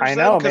golfers I then?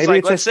 know. Because Maybe like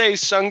it's let's just say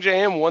Sung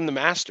Jae won the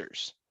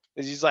Masters.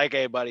 He's like,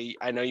 hey buddy,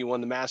 I know you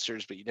won the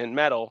Masters, but you didn't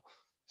medal.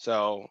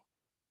 So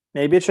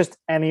grab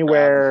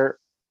anywhere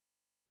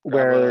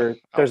grab a where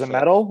there's a outfit.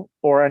 medal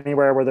or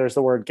anywhere where there's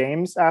the word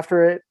games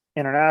after it.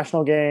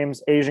 International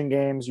games, Asian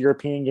games,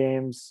 European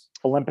games,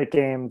 Olympic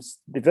games.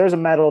 If there's a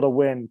medal to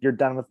win, you're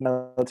done with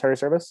military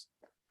service.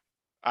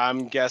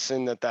 I'm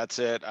guessing that that's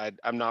it.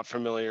 I'm not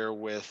familiar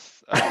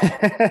with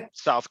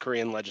South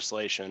Korean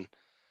legislation.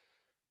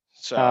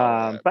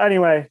 So But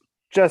anyway,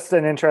 just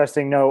an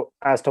interesting note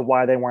as to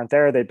why they weren't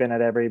there. They've been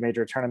at every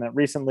major tournament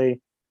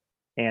recently.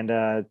 And,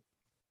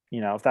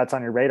 if that's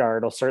on your radar,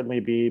 it'll certainly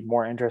be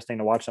more interesting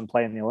to watch them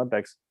play in the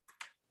Olympics.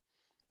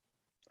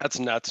 that's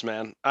nuts,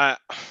 man.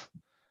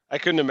 I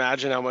couldn't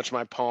imagine how much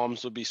my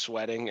palms would be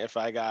sweating if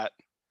I got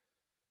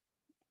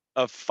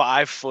a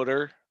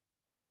 5-footer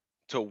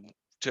to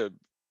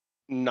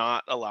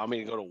not allow me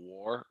to go to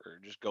war or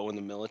just go in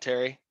the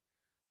military.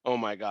 Oh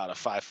my god, a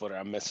 5-footer.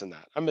 I'm missing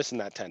that. I'm missing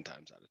that 10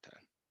 times out of 10.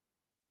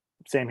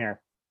 Same here.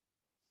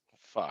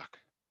 Fuck.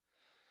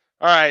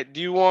 All right.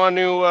 Do you want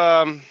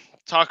to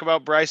talk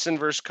about Bryson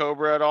versus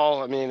Cobra at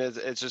all? I mean,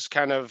 it's just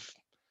kind of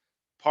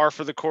par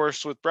for the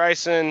course with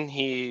Bryson.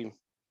 He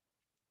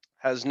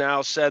has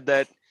now said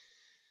that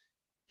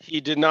he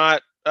did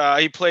not.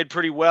 He played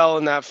pretty well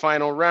in that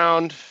final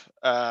round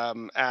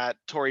at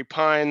Torrey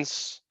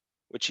Pines,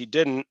 which he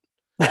didn't.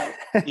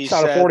 He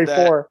Shot a said that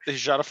 44. he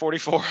shot a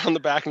 44 on the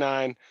back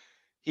nine.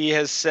 He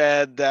has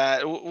said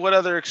that. What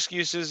other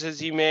excuses has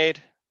he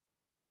made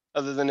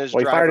other than his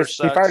Well, driver he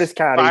fired sucks? his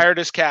caddy. Fired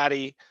his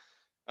caddy.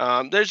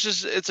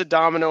 It's a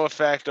domino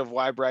effect of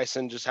why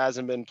Bryson just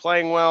hasn't been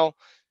playing well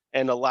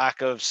and a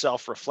lack of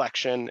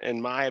self-reflection,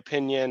 in my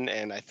opinion,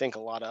 and I think a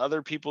lot of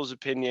other people's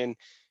opinion.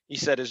 He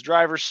said his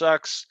driver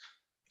sucks.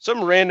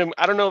 Some random,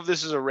 I don't know if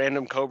this is a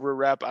random Cobra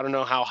rep. I don't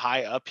know how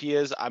high up he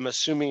is. I'm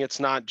assuming it's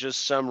not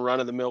just some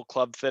run-of-the-mill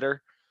club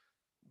fitter,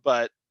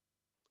 but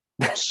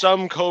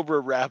some Cobra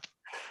rep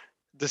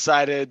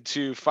decided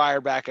to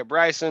fire back at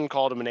Bryson,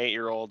 called him an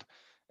 8-year-old,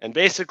 and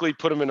basically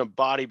put him in a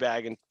body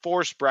bag and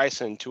forced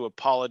Bryson to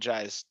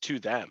apologize to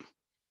them,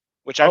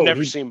 which I've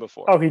never seen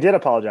before. He did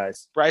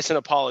apologize. Bryson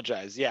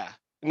apologized. Yeah.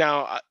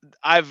 Now,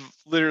 I've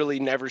literally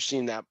never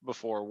seen that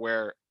before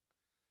where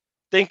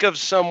think of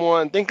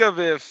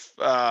if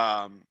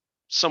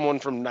someone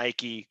from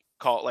Nike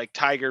called, like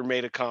Tiger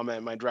made a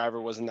comment, my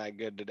driver wasn't that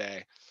good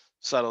today,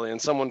 subtly,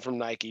 and someone from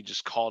Nike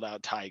just called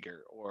out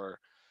Tiger, or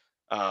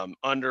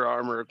Under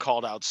Armour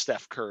called out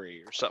Steph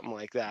Curry or something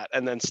like that,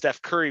 and then Steph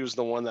Curry was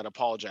the one that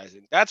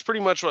apologizing. That's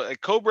pretty much what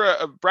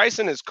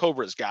Bryson is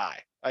Cobra's guy.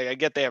 I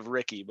get they have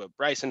Ricky, but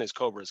Bryson is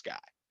Cobra's guy.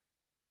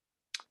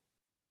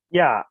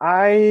 Yeah,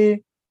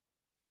 I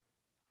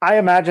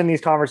imagine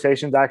these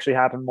conversations actually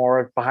happen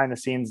more behind the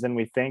scenes than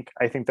we think.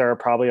 I think there are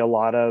probably a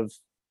lot of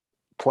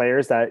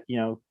players that,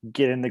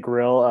 get in the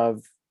grill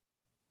of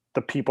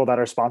the people that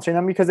are sponsoring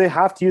them because they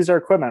have to use their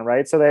equipment,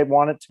 right? So they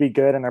want it to be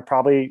good, and they're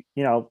probably,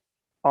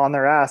 on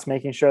their ass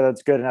making sure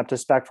that's good and up to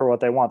spec for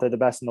what they want. They're the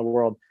best in the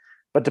world.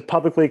 But to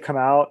publicly come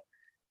out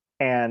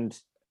and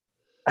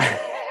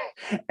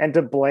and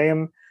to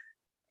blame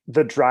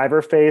the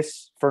driver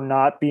face for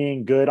not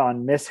being good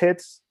on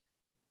mishits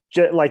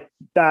like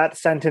that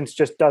sentence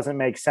just doesn't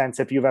make sense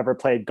if you've ever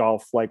played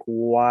golf. Like,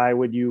 why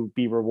would you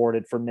be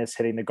rewarded for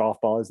mishitting the golf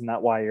ball? Isn't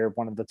that why you're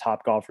one of the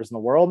top golfers in the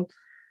world?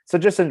 So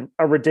just a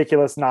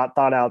ridiculous, not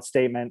thought out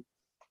statement.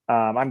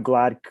 I'm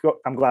glad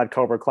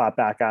Cobra clapped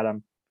back at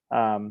him.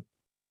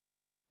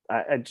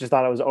 I just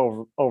thought it was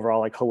overall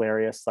like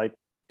hilarious. Like,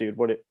 dude,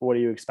 what are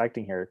you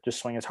expecting here? Just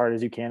swing as hard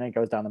as you can. And it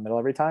goes down the middle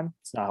every time.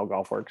 It's not how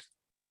golf works.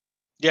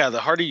 Yeah,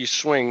 the harder you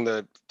swing,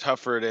 the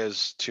tougher it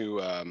is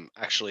to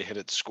actually hit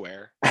it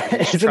square.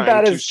 He's Isn't trying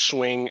that to his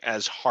swing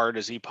as hard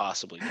as he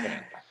possibly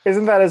can.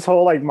 isn't that his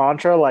whole like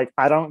mantra? Like,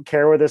 I don't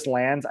care where this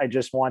lands. I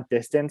just want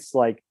distance.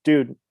 Like,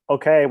 dude,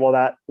 okay,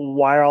 well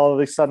why all of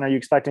a sudden are you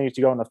expecting it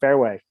to go in the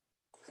fairway?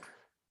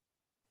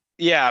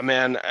 Yeah,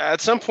 man.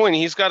 At some point,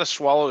 he's got to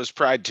swallow his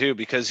pride too,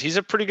 because he's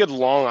a pretty good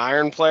long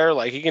iron player.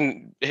 Like he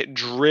can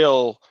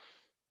drill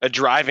a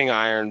driving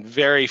iron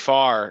very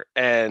far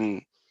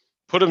and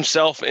put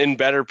himself in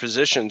better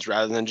positions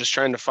rather than just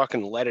trying to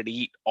fucking let it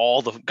eat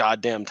all the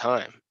goddamn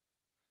time.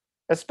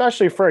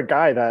 Especially for a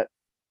guy that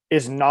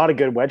is not a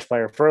good wedge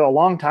player. For a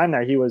long time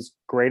there, he was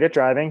great at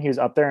driving. He was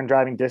up there in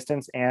driving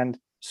distance and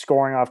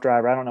scoring off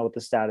driver. I don't know what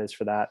the stat is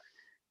for that.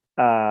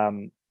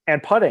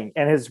 And putting.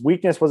 And his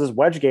weakness was his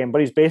wedge game, but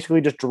he's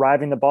basically just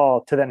driving the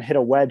ball to then hit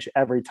a wedge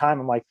every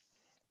time. I'm like,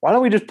 why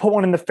don't we just put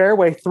one in the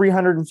fairway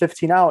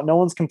 315 out? No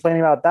one's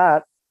complaining about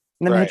that.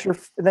 And then Right.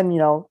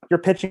 hit your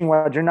pitching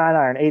wedge, your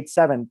 9-iron,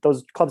 8-7,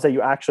 those clubs that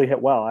you actually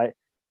hit well.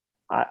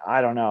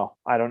 I don't know.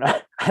 I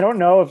don't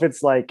know if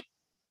it's like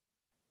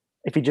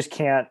if he just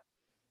can't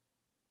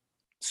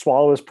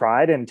swallow his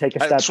pride and take a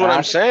step back. That's what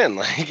I'm saying.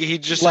 Like he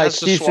just has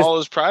to swallow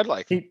his pride.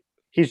 Like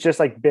he's just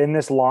like been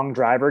this long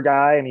driver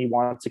guy and he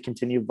wants to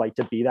continue like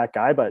to be that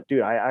guy. But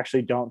dude, I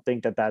actually don't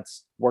think that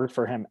that's worked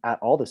for him at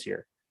all this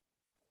year.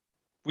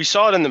 We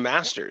saw it in the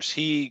Masters.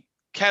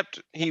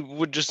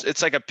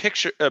 It's like a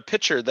pitcher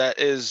that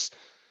is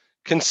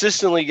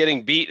consistently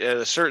getting beat at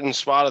a certain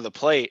spot of the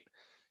plate.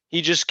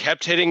 He just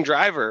kept hitting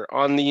driver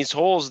on these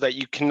holes that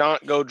you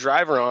cannot go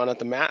driver on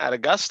at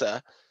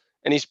Augusta.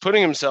 And he's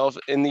putting himself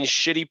in these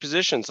shitty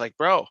positions. Like,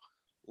 bro,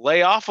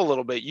 lay off a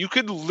little bit. You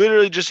could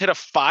literally just hit a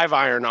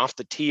 5-iron off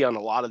the tee on a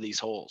lot of these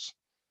holes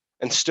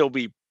and still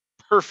be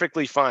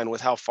perfectly fine with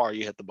how far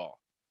you hit the ball.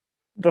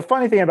 The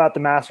funny thing about the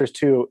Masters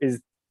too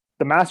is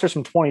the Masters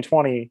from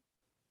 2020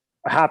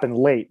 happened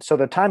late. So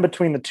the time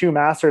between the two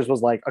Masters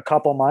was like a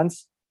couple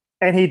months.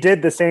 And he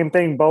did the same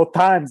thing both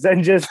times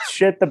and just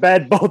shit the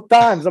bed both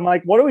times. I'm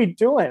like, what are we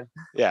doing?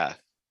 Yeah.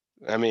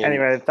 I mean,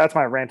 anyway, that's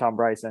my rant on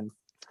Bryson.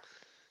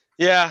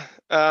 Yeah.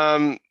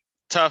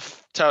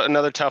 Tough,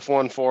 another tough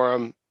one for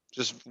him.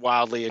 Just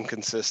wildly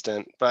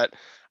inconsistent. But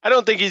I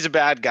don't think he's a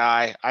bad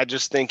guy. I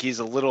just think he's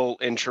a little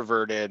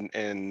introverted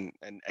in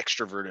an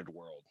extroverted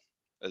world.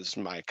 That's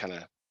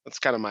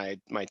kind of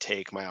my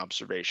take, my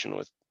observation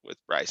with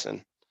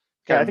Bryson.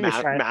 Kind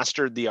of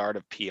mastered the art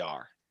of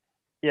PR.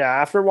 Yeah,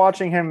 after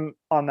watching him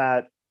on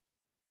the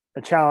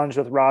challenge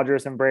with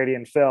Rodgers and Brady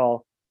and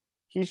Phil,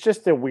 he's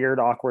just a weird,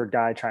 awkward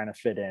guy trying to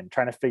fit in,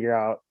 trying to figure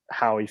out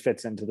how he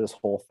fits into this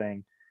whole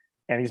thing.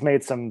 And he's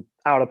made some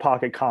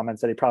out-of-pocket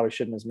comments that he probably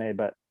shouldn't have made,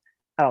 but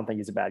I don't think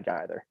he's a bad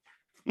guy either.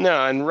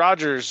 No, and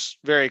Rodgers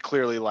very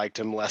clearly liked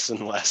him less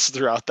and less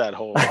throughout that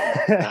whole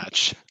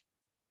match.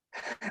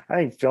 I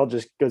think Phil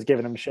just goes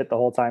giving him shit the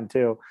whole time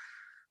too.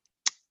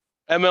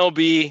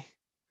 MLB,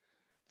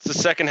 it's the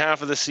second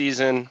half of the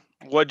season.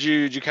 Did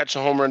you catch the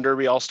home run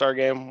derby all-star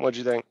game? What'd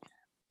you think?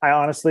 I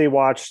honestly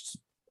watched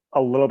a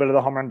little bit of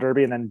the home run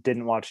derby and then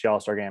didn't watch the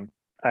all-star game.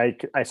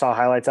 I saw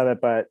highlights of it,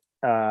 but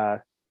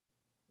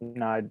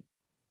no,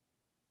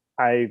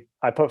 I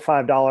put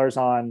 $5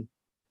 on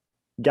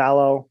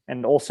Gallo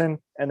and Olsen,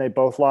 and they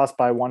both lost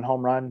by one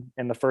home run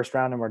in the first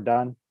round and we're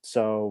done.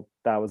 So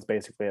that was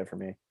basically it for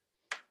me.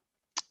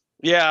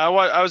 Yeah,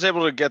 I was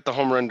able to catch the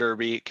home run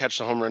derby.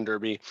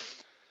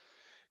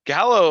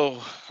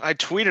 Gallo, I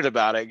tweeted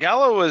about it.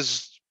 Gallo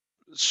was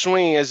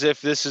swinging as if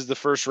this is the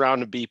first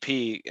round of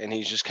BP, and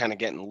he's just kind of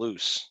getting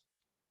loose.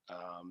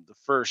 The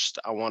first,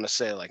 I want to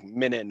say, like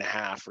minute and a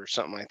half or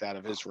something like that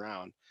of his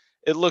round,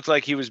 it looked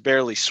like he was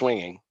barely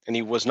swinging, and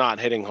he was not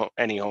hitting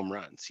any home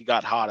runs. He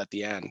got hot at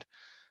the end.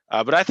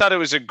 But I thought it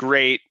was a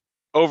great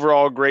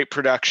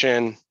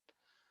production.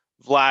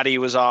 Vladdy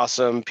was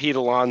awesome. Pete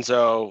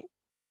Alonso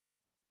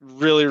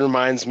really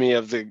reminds me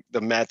of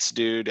the Mets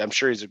dude. I'm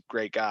sure he's a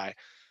great guy,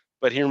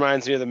 but he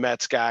reminds me of the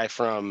Mets guy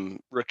from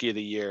Rookie of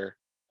the Year.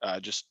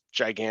 Just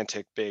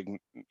gigantic, big,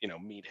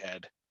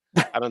 meathead.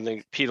 I don't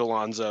think Pete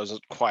Alonso is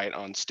quite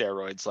on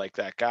steroids like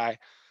that guy.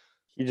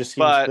 He just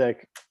seems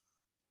thick.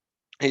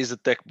 He's a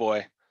thick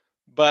boy.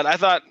 But I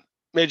thought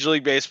Major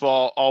League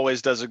Baseball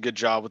always does a good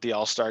job with the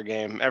All-Star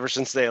game ever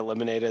since they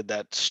eliminated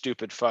that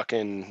stupid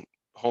fucking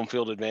home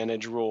field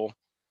advantage rule.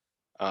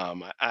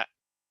 I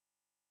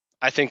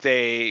think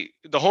the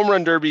home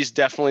run derby is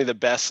definitely the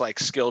best like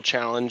skill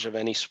challenge of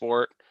any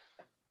sport.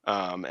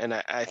 And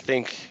I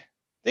think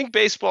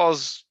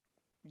baseball's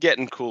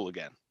getting cool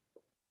again.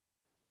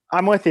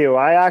 I'm with you.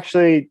 I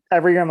actually,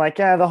 every year I'm like,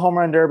 the home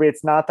run derby,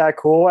 it's not that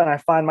cool. And I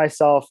find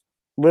myself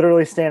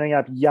literally standing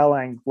up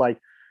yelling like,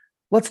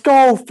 let's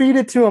go feed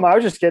it to him. I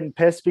was just getting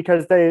pissed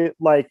because they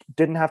like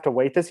didn't have to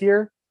wait this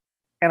year.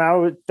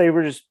 And they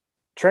were just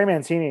Trey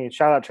Mancini,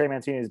 shout out Trey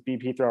Mancini's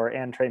BP thrower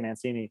and Trey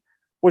Mancini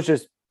was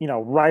just,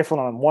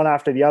 rifling them one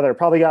after the other.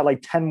 Probably got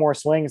like 10 more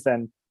slings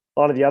than a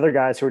lot of the other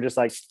guys who were just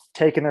like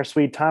taking their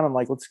sweet time. I'm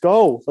like, let's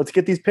go. Let's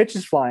get these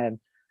pitches flying.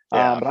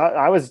 Yeah. But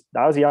I was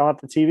yelling at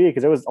the TV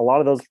because a lot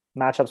of those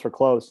matchups were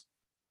close.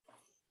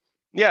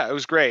 Yeah, it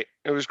was great.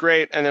 It was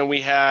great. And then we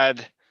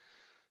had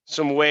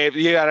some wave.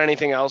 You got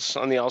anything else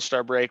on the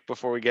All-Star break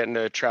before we get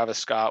into Travis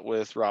Scott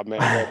with Rob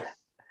Manfred?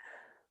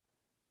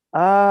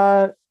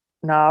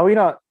 No, we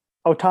don't.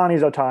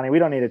 Ohtani's Ohtani. We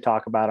don't need to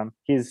talk about him.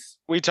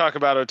 We talk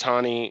about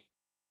Ohtani.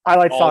 I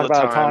like to talk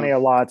about time. Ohtani a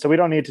lot, so we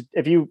don't need to.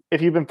 If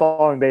you've been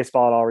following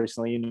baseball at all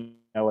recently, you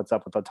know what's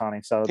up with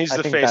Ohtani. So he's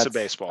the face of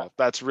baseball.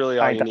 That's really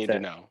all you need to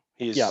know.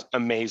 He's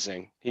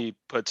amazing.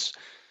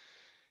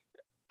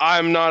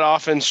 I'm not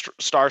often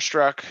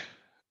starstruck,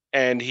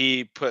 and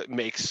he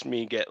makes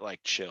me get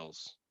like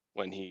chills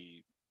when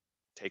he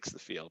takes the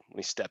field, when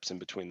he steps in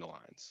between the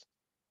lines.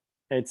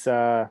 It's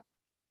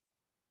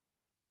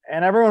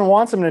and everyone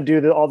wants him to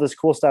do all this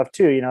cool stuff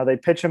too. They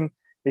pitch him,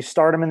 they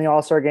start him in the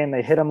All-Star game,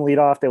 they hit him lead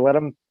off, they let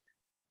him,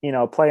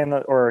 play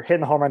or hit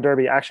in the home run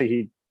derby.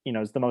 Actually, he,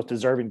 is the most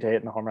deserving to hit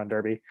in the home run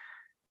derby.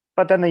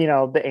 But then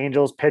the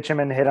Angels pitch him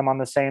and hit him on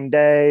the same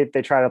day.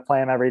 They try to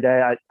play him every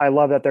day. I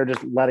love that they're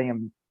just letting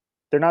him.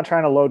 They're not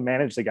trying to load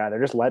manage the guy.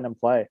 They're just letting him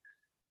play.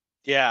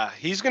 Yeah,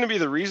 he's going to be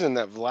the reason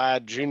that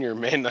Vlad Jr.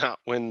 may not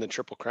win the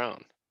Triple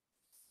Crown.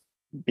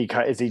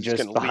 Because is he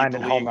just behind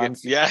in home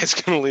runs? Yeah, he's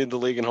going to lead the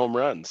league in home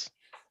runs.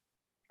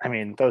 I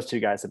mean, those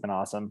two guys have been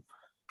awesome.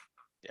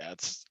 Yeah,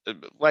 it's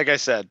like I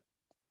said,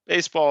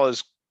 baseball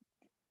is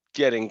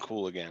getting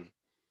cool again.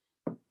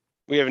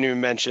 We haven't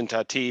even mentioned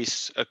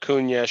Tatis,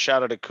 Acuna.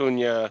 Shout out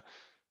Acuna,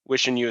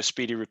 wishing you a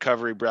speedy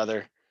recovery,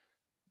 brother.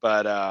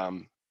 But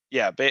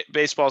yeah,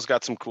 baseball's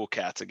got some cool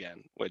cats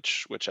again,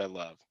 which I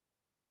love.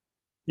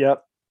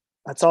 Yep,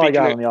 that's all I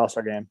got on the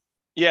All-Star game.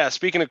 Yeah,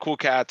 speaking of cool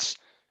cats,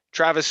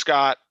 Travis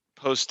Scott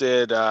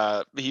posted.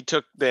 He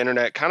took the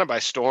internet kind of by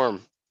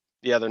storm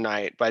the other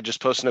night by just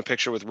posting a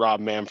picture with Rob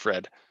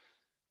Manfred.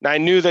 Now, I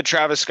knew that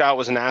Travis Scott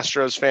was an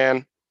Astros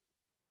fan,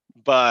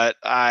 but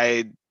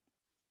I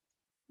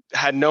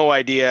had no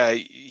idea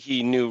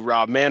he knew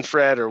Rob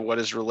Manfred or what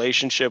his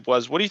relationship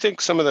was. What do you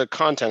think some of the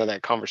content of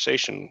that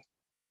conversation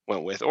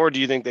went with? Or do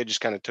you think they just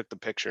kind of took the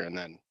picture and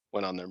then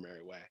went on their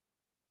merry way?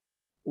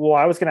 Well,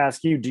 I was going to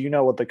ask you, do you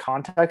know what the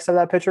context of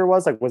that picture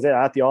was? Like, was it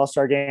at the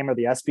All-Star game or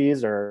the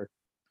ESPYs or?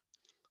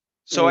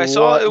 So I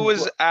saw it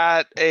was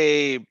at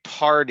a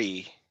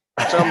party.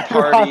 Some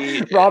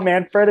party. Rob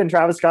Manfred and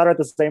Travis Scott are at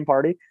the same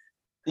party.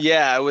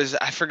 Yeah, it was.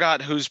 I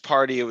forgot whose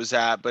party it was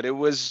at, but it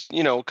was,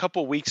 a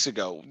couple weeks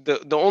ago.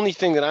 The only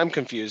thing that I'm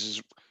confused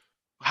is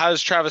how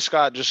is Travis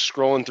Scott just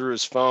scrolling through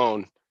his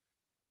phone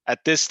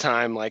at this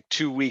time, like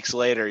 2 weeks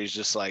later? He's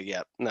just like,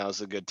 "Yep,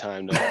 now's a good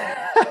time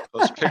to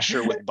post a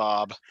picture with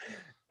Bob."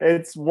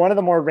 It's one of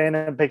the more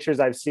random pictures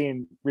I've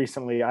seen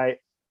recently. I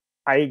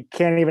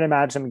can't even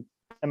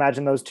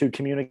imagine those two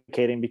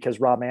communicating because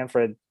Rob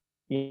Manfred,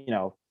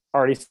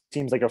 already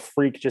seems like a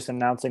freak just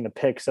announcing the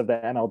picks of the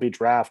MLB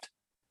draft,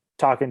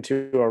 talking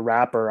to a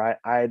rapper.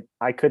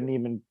 I couldn't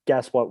even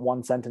guess what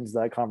one sentence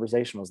that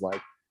conversation was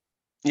like.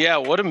 Yeah,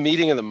 what a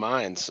meeting of the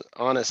minds,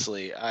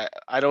 honestly.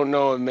 I don't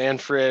know if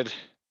Manfred,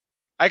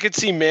 I could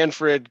see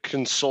Manfred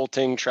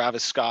consulting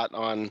Travis Scott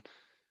on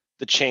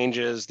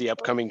the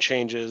upcoming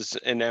changes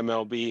in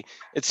MLB.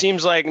 It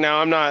seems like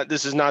now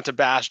this is not to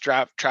bash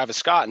Travis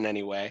Scott in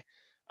any way.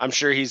 I'm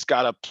sure he's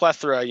got a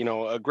plethora,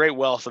 a great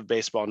wealth of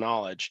baseball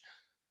knowledge.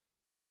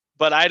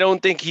 But I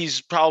don't think he's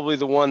probably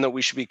the one that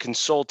we should be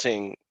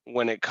consulting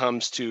when it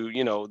comes to,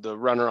 the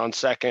runner on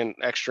second,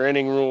 extra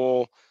inning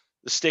rule,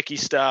 the sticky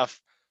stuff.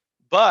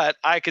 But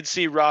I could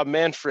see Rob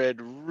Manfred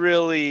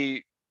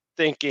really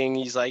thinking,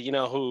 he's like,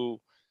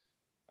 who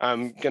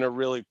I'm going to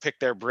really pick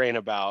their brain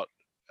about,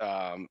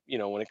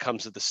 when it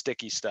comes to the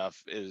sticky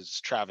stuff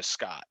is Travis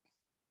Scott.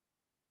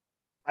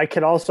 I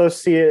could also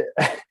see it.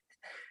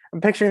 I'm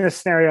picturing this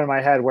scenario in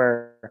my head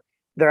where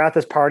they're at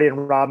this party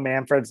and Rob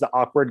Manfred's the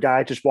awkward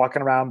guy just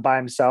walking around by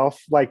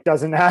himself, like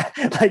doesn't have,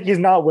 like he's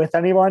not with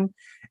anyone,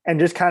 and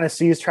just kind of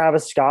sees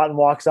Travis Scott and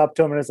walks up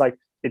to him and is like,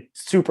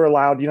 it's super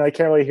loud. They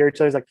can't really hear each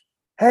other. He's like,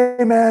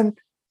 "Hey man,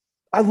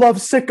 I love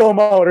sicko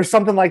mode," or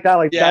something like that.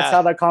 Like That's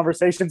how that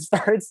conversation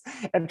starts.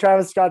 And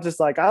Travis Scott just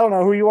like, "I don't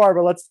know who you are,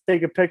 but let's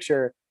take a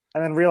picture."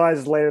 And then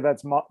realizes later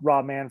that's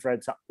Rob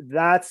Manfred. So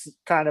that's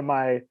kind of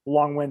my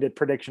long-winded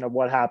prediction of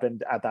what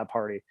happened at that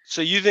party.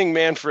 So you think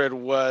Manfred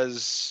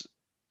was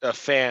a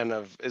fan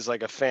of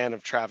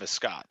Travis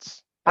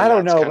Scott's? I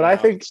don't know, but I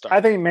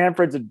think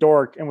Manfred's a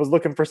dork and was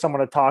looking for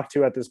someone to talk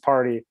to at this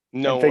party.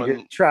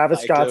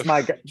 Travis Scott's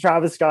my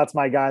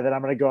guy that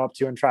I'm going to go up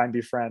to and try and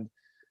befriend.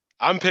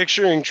 I'm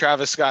picturing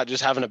Travis Scott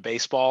just having a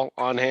baseball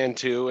on hand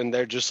too, and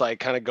they're just like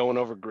kind of going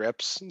over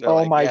grips.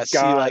 They're my God! See,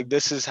 like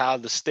this is how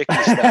the sticky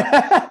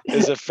stuff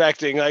is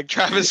affecting. Like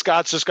Travis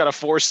Scott's just got a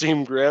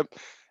 4-seam grip,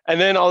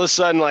 and then all of a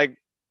sudden, like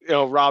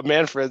Rob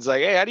Manfred's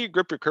like, "Hey, how do you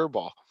grip your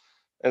curveball?"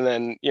 And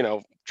then,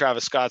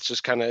 Travis Scott's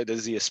just kind of,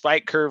 is he a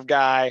spike curve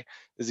guy?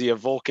 Is he a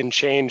Vulcan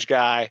change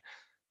guy?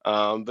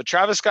 But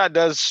Travis Scott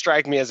does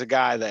strike me as a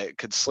guy that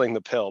could sling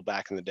the pill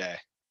back in the day.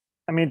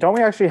 I mean, don't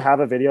we actually have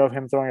a video of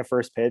him throwing a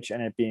first pitch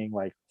and it being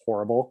like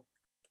horrible?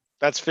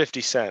 That's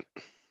 50 Cent.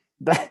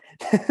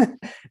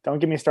 Don't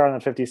get me started on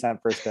the 50 Cent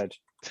first pitch.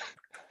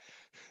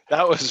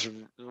 That was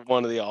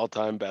one of the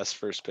all-time best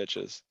first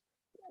pitches.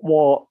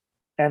 Well,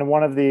 and all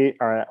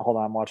right, hold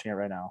on, I'm watching it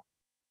right now.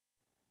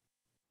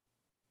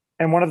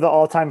 And one of the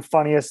all-time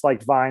funniest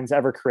like vines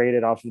ever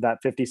created off of that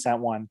 50 Cent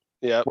one.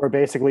 Yeah. Where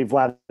basically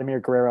Vladimir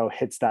Guerrero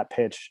hits that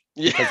pitch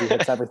because he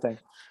hits everything.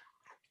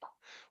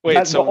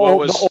 Wait, so what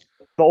was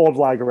the old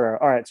Vlad Guerrero?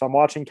 All right, so I'm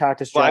watching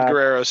Cactus Jack. Vlad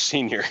Guerrero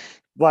Sr.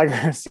 Vlad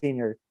Guerrero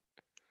Sr.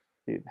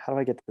 Dude, how do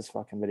I get this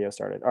fucking video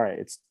started? All right,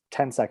 it's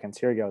 10 seconds.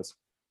 Here he goes.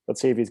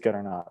 Let's see if he's good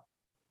or not.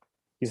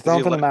 He's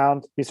throwing from the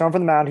mound.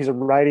 He's a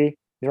righty.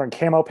 He's wearing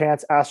camo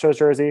pants, Astros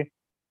jersey.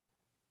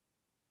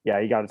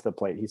 Yeah, he got it to the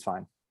plate. He's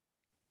fine.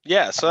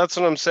 Yeah, so that's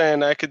what I'm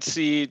saying. I could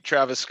see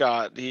Travis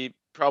Scott. He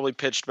probably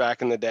pitched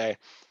back in the day.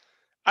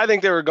 I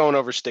think they were going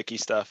over sticky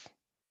stuff.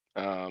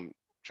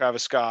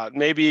 Travis Scott,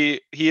 maybe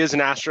he is an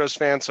Astros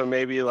fan, so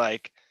maybe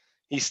like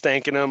he's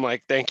thanking him,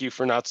 like, thank you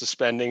for not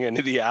suspending any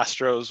of the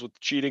Astros with the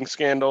cheating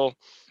scandal.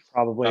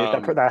 Probably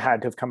that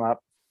had to have come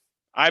up.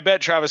 I bet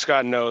Travis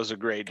Scott knows a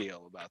great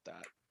deal about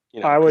that.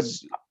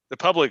 The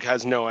public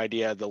has no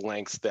idea the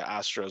lengths the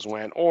Astros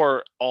went,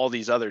 or all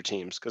these other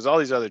teams, because all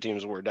these other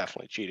teams were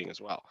definitely cheating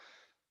as well.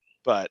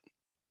 But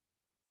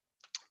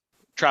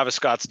Travis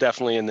Scott's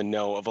definitely in the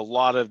know of a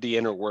lot of the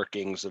inner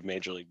workings of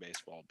Major League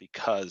Baseball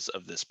because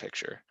of this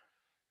picture.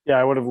 Yeah,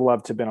 I would have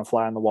loved to have been a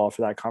fly on the wall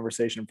for that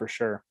conversation for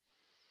sure.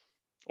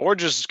 Or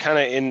just kind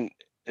of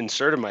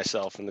inserted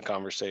myself in the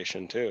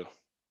conversation too.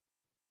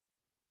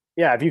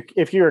 Yeah,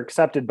 if you're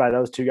accepted by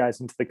those two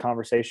guys into the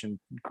conversation,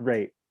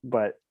 great.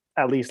 But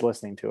at least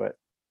listening to it.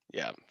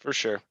 Yeah, for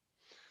sure.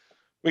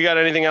 We got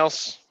anything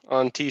else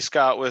on T.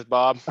 Scott with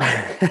Bob?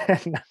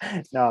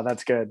 No,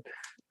 that's good.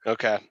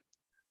 Okay.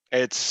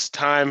 It's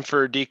time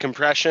for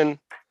decompression.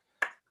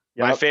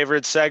 Yep. My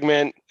favorite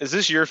segment. Is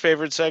this your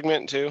favorite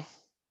segment too?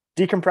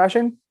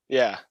 Decompression?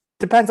 Yeah.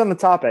 Depends on the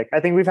topic. I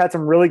think we've had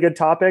some really good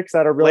topics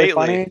that are really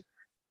funny.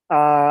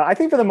 I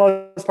think for the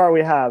most part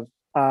we have.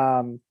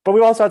 But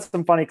we've also had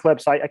some funny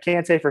clips. I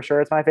can't say for sure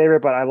it's my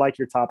favorite, but I like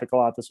your topic a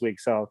lot this week.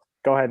 So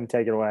go ahead and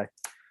take it away.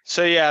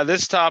 So yeah,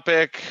 this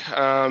topic,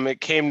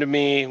 it came to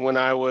me when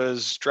I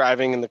was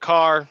driving in the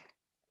car.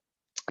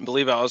 I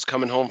believe I was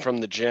coming home from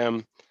the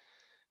gym,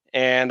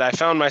 and I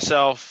found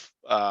myself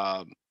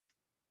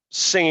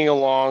singing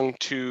along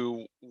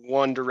to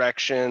One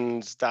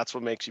Direction's "That's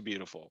What Makes You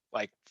Beautiful,"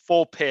 like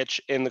full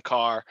pitch in the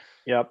car.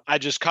 Yep. I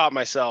just caught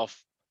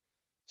myself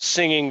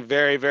singing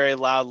very, very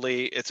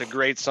loudly. It's a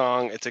great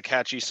song. It's a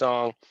catchy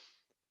song.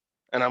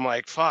 And I'm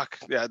like, fuck.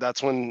 Yeah,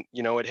 that's when,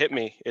 it hit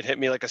me. It hit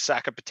me like a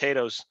sack of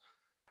potatoes.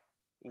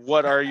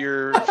 What are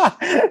your...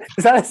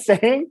 Is that a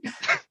saying?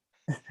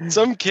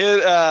 Some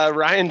kid,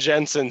 Ryan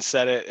Jensen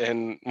said it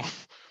in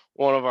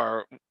one of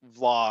our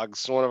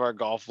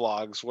golf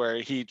vlogs, where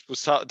he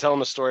was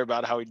telling a story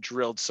about how he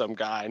drilled some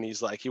guy, and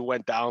he's like, he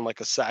went down like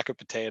a sack of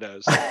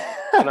potatoes.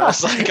 And I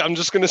was like, I'm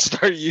just going to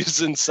start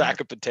using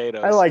sack of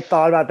potatoes. I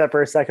thought about that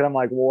for a second. I'm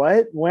like,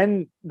 what?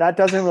 When? That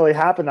doesn't really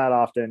happen that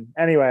often.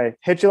 Anyway,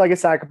 hit you like a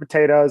sack of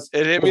potatoes.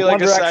 It hit me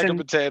like a sack of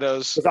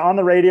potatoes. Was it on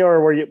the radio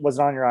or was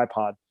it on your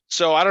iPod?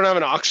 So I don't have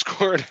an aux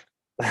cord.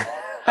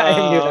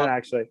 I knew that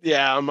actually.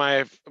 Yeah, on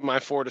my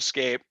Ford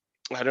Escape,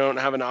 I don't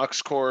have an aux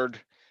cord.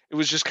 It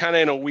was just kind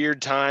of in a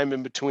weird time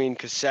in between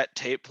cassette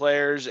tape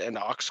players and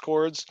aux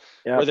cords,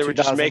 where they were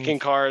just making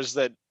cars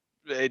that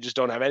they just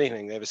don't have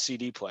anything. They have a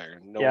CD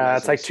player.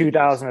 It's like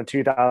 2000 to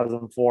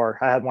 2004.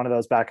 I had one of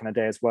those back in the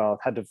day as well.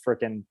 Had to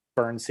freaking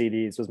burn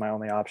CDs was my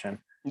only option.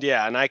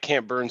 Yeah, and I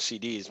can't burn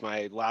CDs.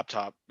 My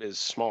laptop is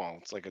small.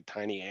 It's like a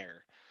tiny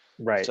Air.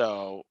 Right.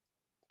 So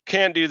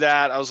can't do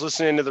that. I was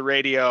listening to the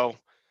radio,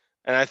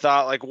 and I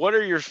thought, like, what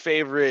are your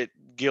favorite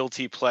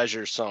guilty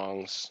pleasure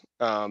songs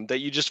that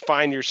you just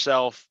find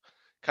yourself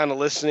kind of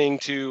listening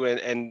to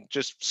and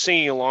just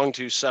singing along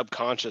to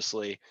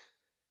subconsciously,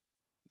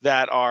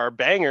 that are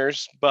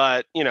bangers,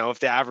 but if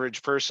the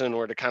average person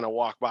were to kind of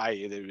walk by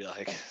you, they'd be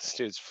like, this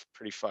dude's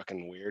pretty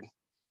fucking weird.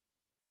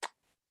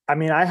 I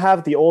mean, I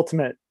have the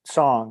ultimate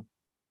song.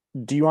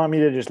 Do you want me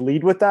to just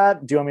lead with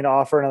that? Do you want me to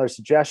offer another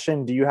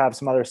suggestion? Do you have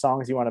some other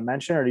songs you want to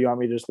mention, or do you want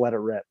me to just let it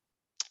rip?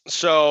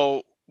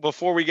 So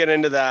before we get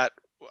into that,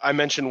 I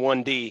mentioned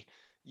 1D.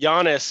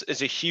 Giannis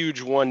is a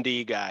huge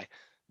 1D guy.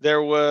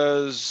 There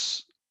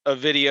was a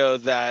video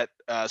that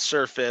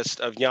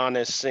surfaced of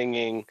Giannis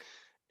singing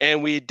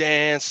 "And We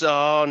Dance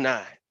All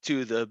Night"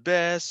 to the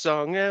best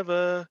song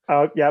ever.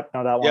 Oh, yep.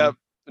 No, that one. Yep.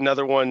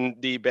 Another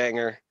 1D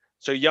banger.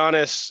 So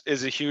Giannis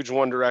is a huge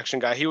One Direction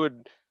guy. He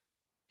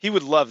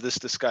would love this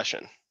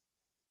discussion.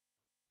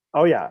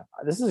 Oh yeah.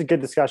 This is a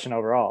good discussion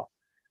overall.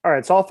 All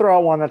right. So I'll throw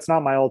out one that's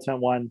not my ultimate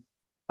one.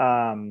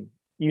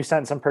 You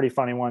sent some pretty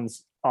funny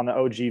ones on the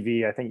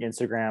OGV, I think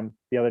Instagram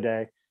the other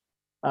day.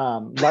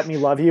 Let Me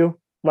Love You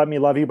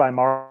by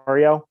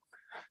Mario.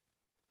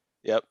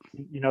 Yep.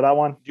 You know that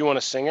one? Do you want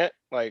to sing it?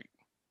 Like,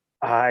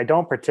 I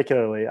don't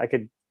particularly. I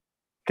could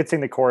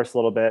sing the chorus a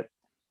little bit.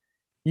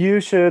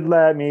 You should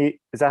let me.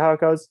 Is that how it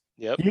goes?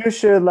 yep. You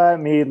should let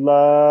me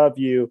love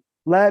you.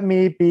 Let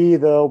me be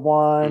the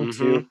one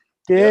Mm-hmm. to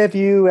give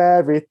you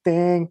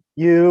everything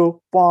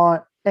you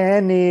want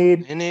and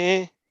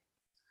need.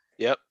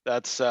 Yep.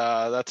 That's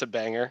a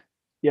banger.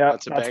 Yeah,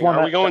 That's a that's banger. one Are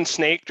we that. going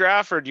snake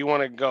draft, or do you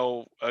want to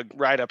go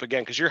right up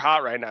again? Because you're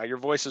hot right now. Your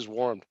voice is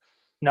warmed.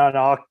 No,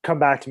 I'll come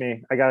back to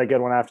me. I got a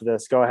good one after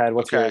this. Go ahead.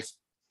 What's Okay. yours?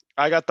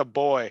 I got the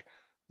boy,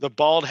 the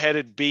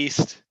bald-headed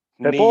beast,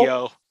 Pitbull?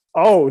 Neo.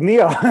 Oh,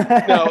 Neo.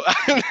 No,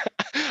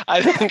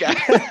 I think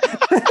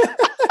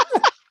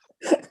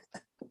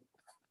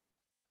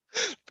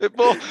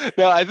Pitbull.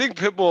 No, I think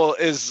Pitbull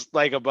is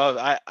like above.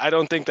 I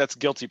don't think that's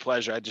guilty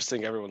pleasure. I just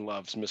think everyone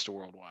loves Mr.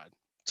 Worldwide.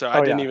 So I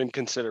Oh didn't yeah. even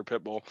consider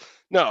Pitbull.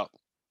 No,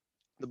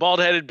 the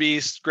bald-headed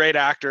beast, great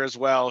actor as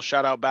well.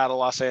 Shout out Battle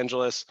Los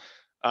Angeles.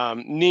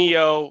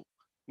 Neo,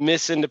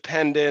 Miss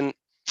Independent,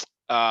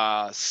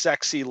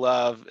 Sexy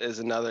Love is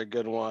another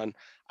good one.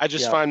 I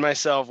just Yeah. find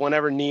myself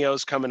whenever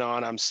Neo's coming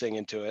on, I'm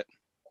singing to it.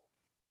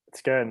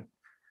 It's good.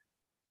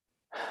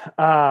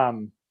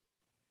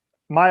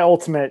 My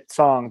ultimate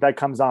song that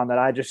comes on that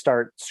I just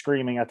start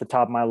screaming at the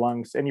top of my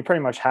lungs, and you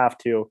pretty much have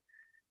to.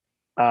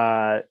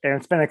 And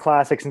it's been a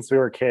classic since we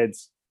were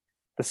kids.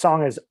 The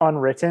song is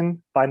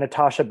Unwritten by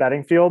Natasha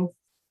Bedingfield.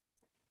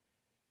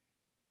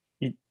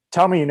 You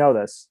tell me you know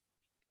this.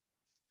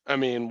 I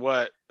mean,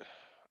 what?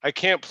 I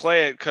can't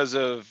play it because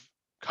of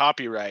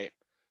copyright,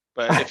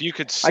 but if you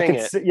could I sing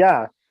could, it,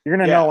 yeah, you're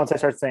gonna know yeah, once I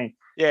start saying.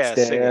 yeah,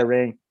 sing it.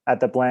 Staring at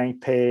the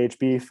blank page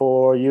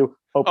before you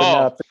open Oh,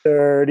 up the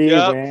dirty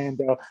yep.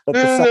 window. Let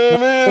the sun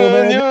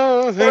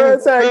illuminate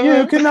words that you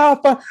Feel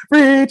cannot find.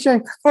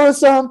 Reaching for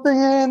something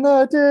in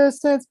the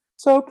distance,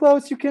 so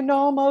close you can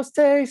almost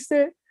taste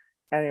it.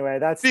 Anyway,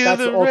 that's the the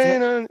ultimate.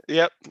 rain on.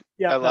 Yep, I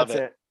Yeah, love that's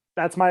it. it.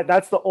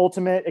 That's the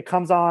ultimate. It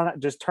comes on,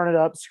 just turn it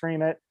up,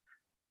 scream it.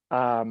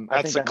 I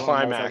That's think the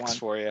everyone knows that climax one.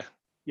 for you.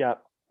 Yeah,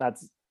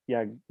 that's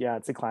yeah,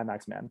 it's a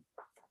climax, man.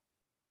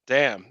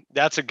 Damn,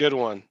 that's a good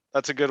one.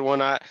 That's a good one.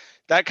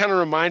 That kind of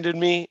reminded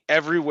me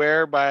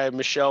Everywhere by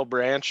Michelle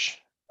Branch.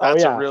 Oh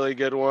That's a yeah, really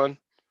good one.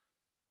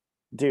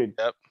 dude.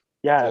 Yep.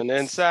 Yeah, Turn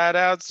inside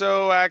out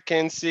so I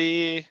can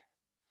see.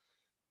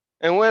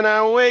 And when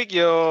I wake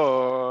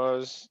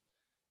yours,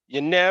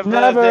 you're never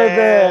never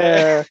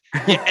there.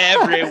 there. You're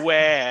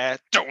everywhere.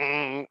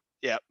 Dong.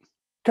 Yep.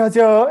 Cause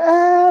you're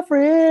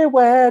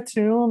everywhere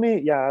to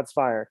me. Yeah, that's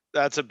fire.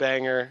 That's a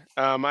banger.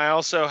 I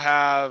also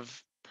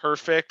have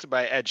Perfect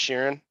by Ed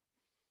Sheeran.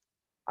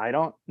 I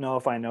don't know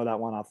if I know that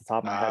one off the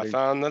top of my I head.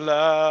 found the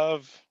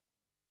love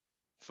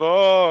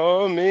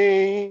for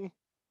me.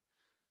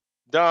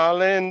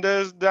 Darling,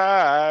 just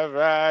dive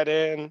right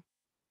in.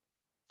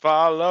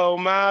 Follow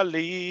my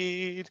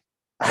lead.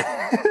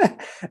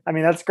 I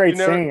mean, that's great You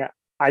know, singing.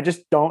 I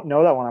just don't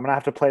know that one. I'm gonna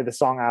have to play the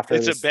song after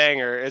it's a this.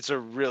 banger. It's a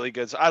really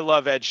good. I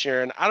love Ed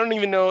Sheeran. I don't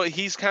even know.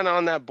 He's kind of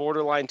on that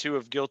borderline too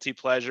of guilty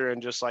pleasure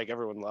and just like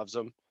everyone loves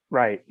him.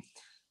 Right.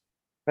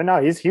 But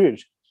no, he's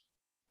huge.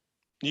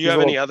 Do you He's a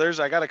have any little others?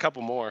 I got a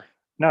couple more.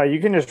 no, you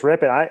can just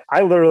rip it.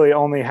 I literally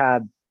only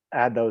had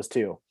those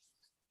two.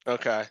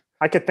 Okay.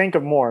 I could think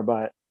of more,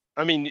 but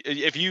I mean,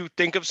 if you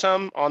think of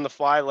some on the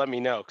fly, let me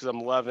know because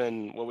I'm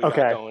loving what we got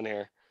okay. going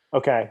here.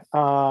 Okay.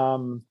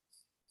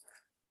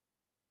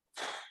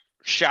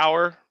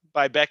 Shower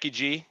by Becky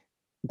G.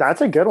 That's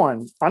a good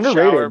one. Shower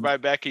Underrated. by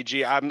Becky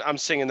G. I'm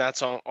singing that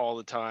song all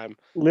the time.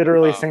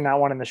 Literally sing that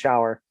one in the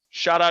shower.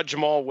 Shout out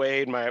Jamal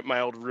Wade,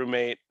 my old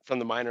roommate from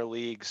the minor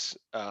leagues.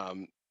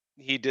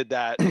 He did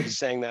that. He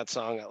sang that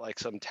song at like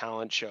some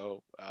talent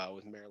show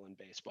with Maryland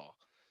baseball.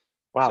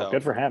 Wow, So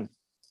good for him.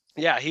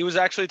 yeah, he was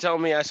actually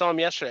telling me. I saw him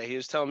yesterday. He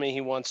was telling me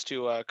he wants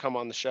to come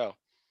on the show.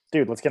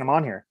 Dude, let's get him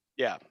on here.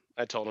 Yeah,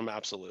 I told him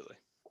absolutely.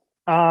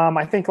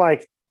 I think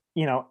like,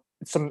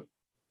 some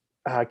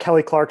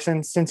Kelly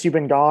Clarkson, Since You've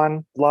Been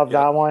Gone. Love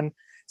Yep. that one.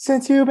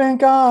 Since You've Been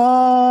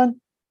Gone.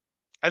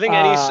 I think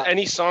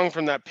any song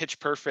from that Pitch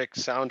Perfect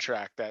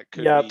soundtrack that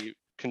could be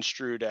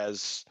construed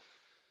as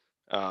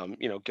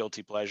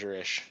guilty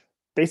pleasure-ish.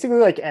 Basically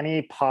like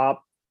any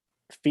pop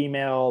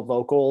female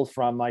vocal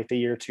from like the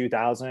year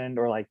 2000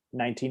 or like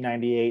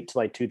 1998 to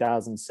like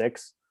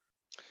 2006.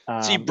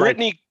 See,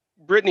 Britney,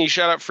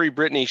 shout out Free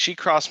Britney. She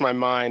crossed my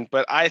mind,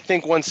 but I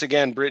think once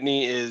again,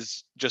 Britney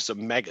is just a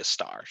mega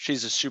star.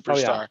 She's a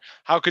superstar. Oh, yeah.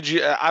 How could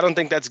you? I don't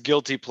think that's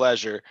guilty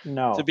pleasure to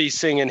No. be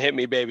singing "Hit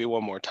Me, Baby,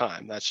 One More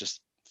Time." That's just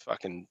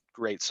fucking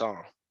great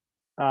song.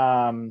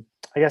 I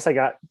guess I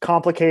got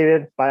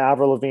Complicated by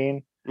Avril Lavigne.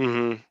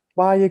 Mm-hmm.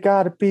 Why you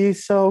gotta be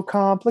so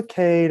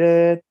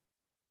complicated?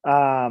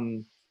 I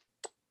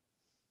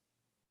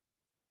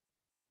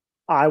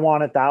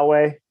Want It That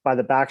Way by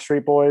the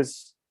Backstreet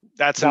Boys.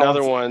 That's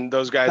another one.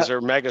 Those guys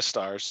are mega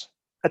stars.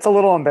 It's a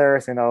little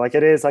embarrassing though. Like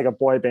it is like a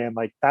boy band.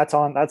 Like that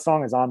song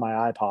is on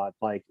my iPod.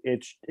 Like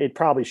it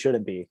probably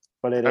shouldn't be,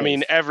 but it is. I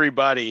mean,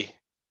 everybody,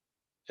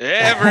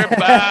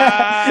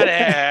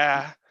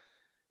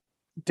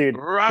 dude,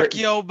 rock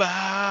your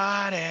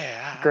body.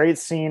 great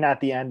scene at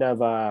the end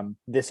of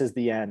This Is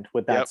the End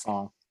with that Yep.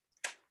 song.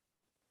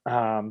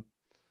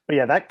 But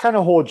yeah, that kind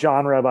of whole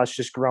genre of us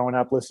just growing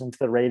up listening to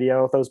the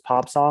radio, those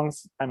pop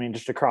songs, I mean,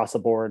 just across the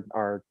board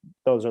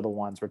those are the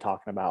ones we're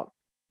talking about.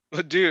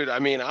 But dude, I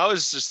mean, I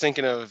was just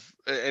thinking of,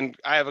 and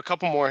I have a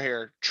couple more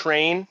here.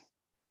 Train,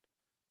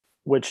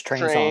 Which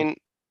train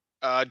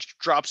song?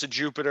 Drops of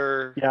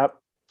Jupiter, Yep.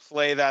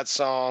 play that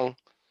song.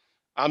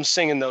 I'm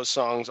singing those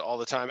songs all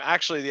the time.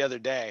 Actually, the other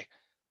day,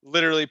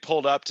 literally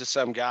pulled up to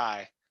some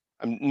guy.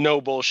 I'm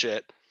no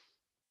bullshit.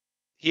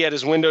 He had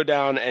his window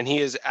down and he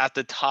is at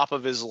the top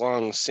of his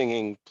lungs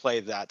singing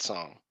 "Play That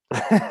Song"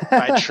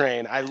 by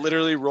Train. I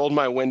literally rolled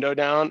my window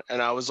down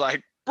and I was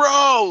like,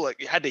 "Bro!" Like,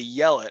 you had to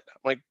yell it.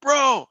 I'm like,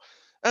 "Bro,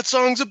 that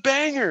song's a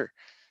banger."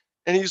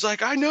 And he's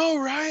like, "I know,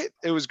 right?"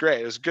 It was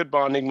great. It was a good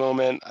bonding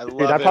moment. I Dude,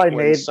 love that it probably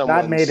when made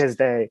someone's. his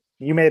day.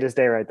 You made his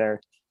day right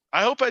there.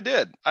 I hope I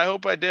did. I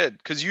hope I did.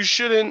 Because you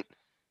shouldn't,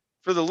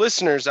 for the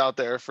listeners out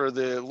there, for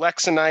the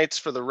Lexanites,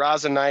 for the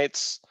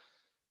Rosanites,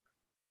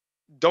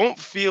 don't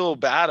feel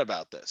bad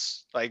about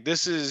this. Like,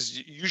 this is,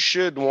 you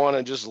should want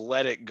to just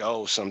let it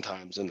go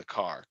sometimes in the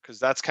car, because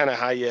that's kind of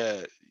how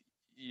you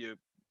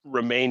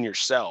remain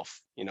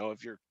yourself. You know,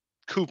 if you're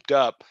cooped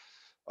up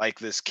like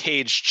this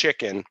caged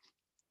chicken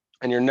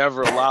and you're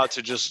never allowed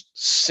to just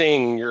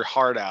sing your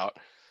heart out,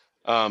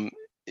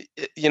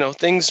 you know,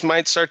 things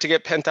might start to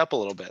get pent up a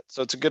little bit.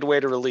 So it's a good way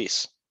to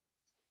release.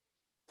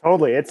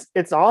 Totally.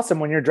 It's awesome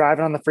when you're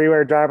driving on the freeway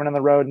or driving on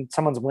the road and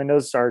someone's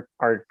windows are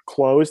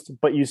closed,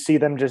 but you see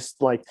them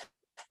just like,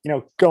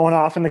 going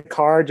off in the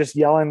car, just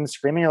yelling and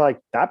screaming. You're like,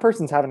 that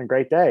person's having a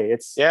great day.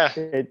 Yeah.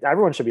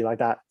 Everyone should be like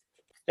that.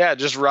 Yeah,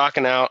 just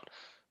rocking out.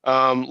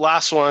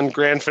 Last one,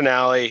 grand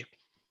finale,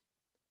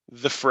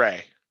 The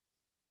Fray.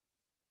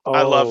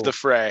 I love The Oh,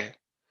 Fray.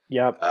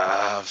 yep.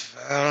 I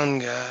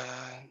found God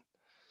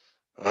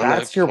on the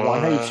That's your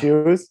one that you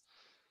corner choose.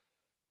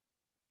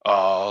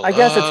 all I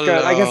guess it's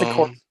good. I guess of course.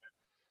 alone,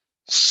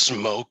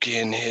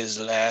 smoking his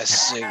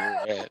last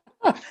cigarette.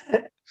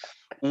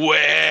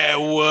 Where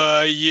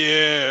were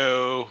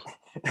you?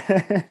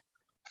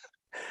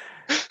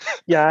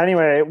 Yeah.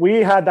 Anyway,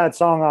 we had that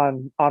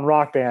song on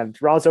Rock Band.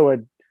 Razo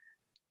would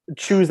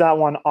choose that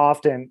one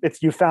often.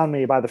 It's "You Found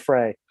Me" by The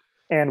Fray,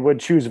 and would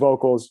choose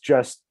vocals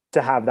just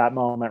to have that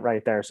moment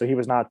right there. So he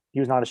was not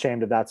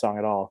ashamed of that song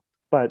at all.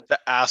 But To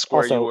ask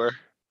where you also, were.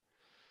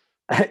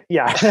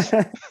 yeah,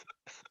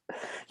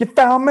 you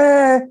found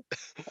me.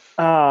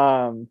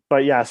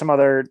 But yeah, some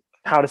other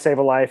 "How to Save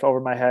a Life," "Over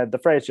My Head." The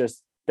phrase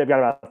just they've got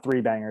about 3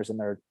 bangers and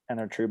they're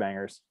true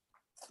bangers.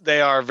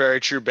 They are very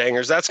true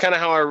bangers. That's kind of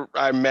how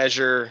I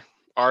measure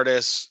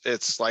artists.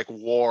 It's like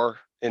war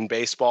in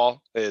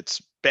baseball.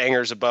 It's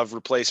bangers above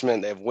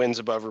replacement. They have wins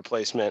above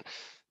replacement,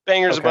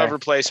 bangers above Okay.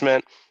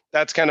 replacement.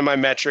 That's kind of my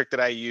metric that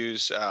I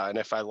use. And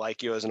if I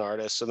like you as an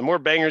artist, so the more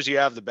bangers you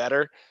have, the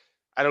better.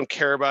 I don't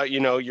care about, you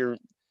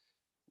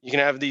can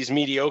have these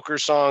mediocre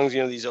songs,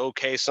 these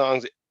okay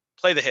songs.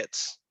 Play the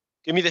hits.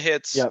 Give me the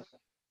hits. Yep.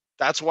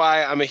 That's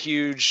why I'm a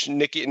huge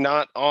Nicki,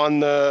 not on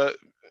the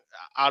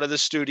out of the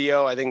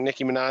studio. I think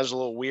Nicki Minaj is a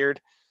little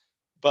weird,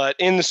 but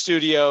in the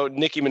studio,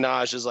 Nicki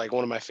Minaj is like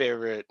one of my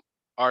favorite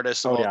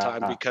artists of Oh all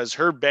time yeah. because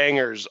her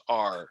bangers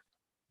are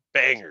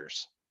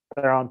bangers.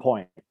 They're on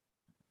point.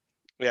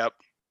 Yep.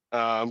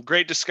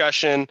 Great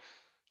discussion.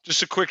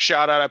 Just a quick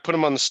shout out. I put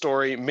him on the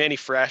story. Manny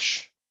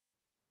Fresh.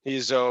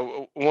 He's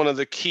one of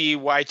the key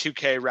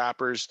Y2K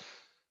rappers.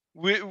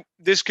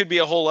 This could be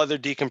a whole other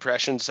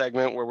decompression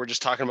segment where we're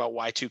just talking about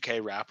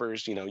Y2K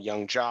rappers,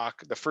 Young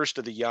Jock, the first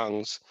of the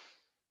Youngs.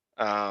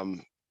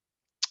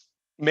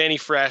 Manny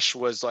Fresh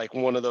was like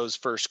one of those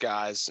first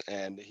guys,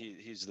 and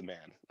he's the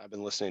man. I've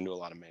been listening to a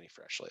lot of Manny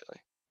Fresh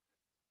lately.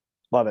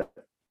 Love it.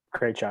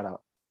 Great shout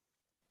out.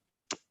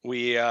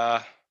 We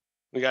got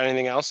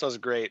anything else? That was a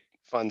great,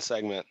 fun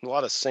segment. A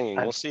lot of singing.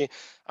 We'll see.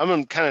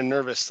 I'm kind of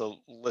nervous to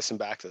listen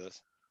back to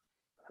this.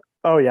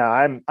 Oh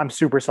yeah, I'm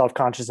super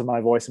self-conscious of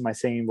my voice and my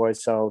singing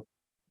voice. So,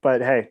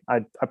 but hey, I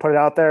put it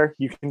out there.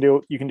 You can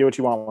do what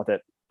you want with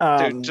it.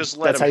 Dude, just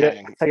let him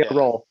hang. That's how you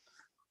roll.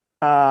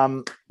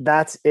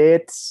 That's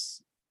it.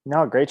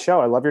 No, great show.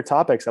 I love your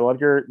topics. I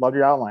love your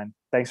outline.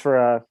 Thanks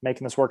for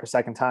making this work a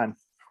second time.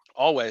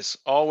 Always.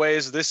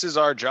 This is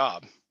our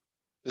job.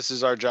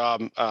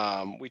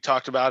 We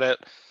talked about it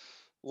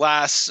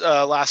last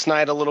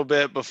night a little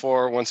bit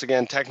before, once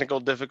again, technical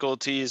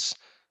difficulties.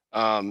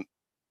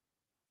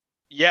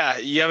 Yeah,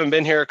 you haven't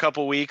been here a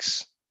couple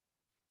weeks.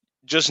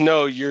 Just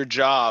know your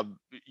job,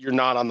 you're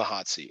not on the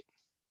hot seat.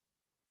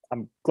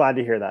 I'm glad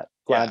to hear that.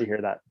 To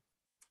hear that.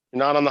 You're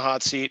not on the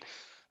hot seat.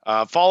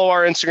 Follow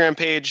our Instagram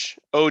page,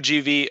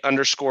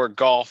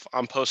 OGV_golf.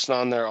 I'm posting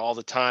on there all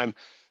the time.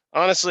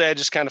 Honestly, I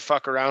just kind of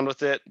fuck around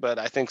with it, but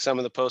I think some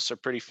of the posts are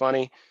pretty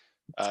funny.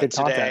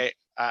 Today,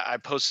 I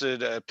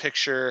posted a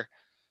picture.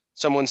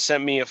 Someone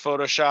sent me a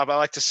Photoshop. I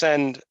like to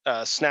send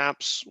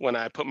snaps when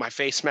I put my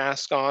face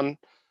mask on.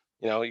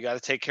 You got to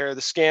take care of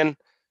the skin.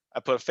 I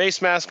put a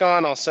face mask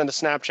on. I'll send a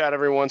Snapchat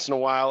every once in a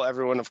while.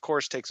 Everyone, of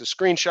course, takes a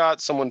screenshot.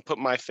 Someone put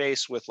my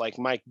face with like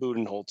Mike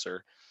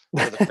Budenholzer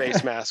with a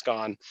face mask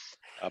on.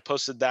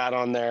 Posted that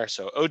on there.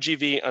 So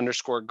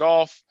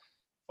OGV_golf.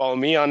 Follow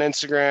me on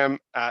Instagram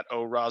at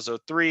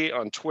Orazo3,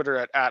 on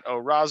Twitter at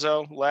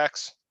Orazo.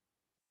 Lex.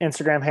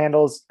 Instagram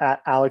handles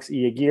at Alex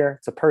E. Aguirre.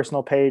 It's a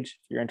personal page.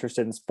 If you're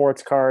interested in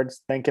sports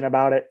cards, thinking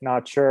about it,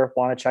 not sure,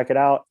 want to check it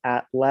out,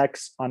 at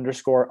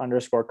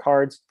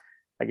Lex__cards.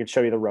 I could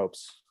show you the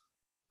ropes.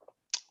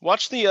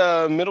 Watch the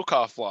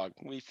Middlecoff vlog.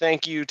 We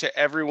thank you to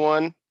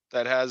everyone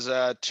that has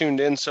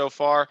tuned in so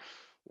far.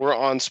 We're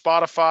on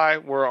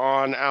Spotify. We're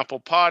on Apple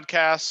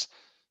Podcasts.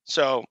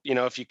 So,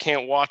 if you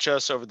can't watch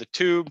us over the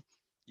tube,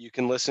 you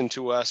can listen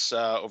to us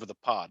over the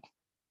pod.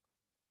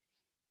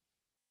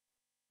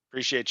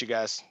 Appreciate you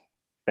guys.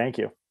 Thank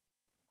you.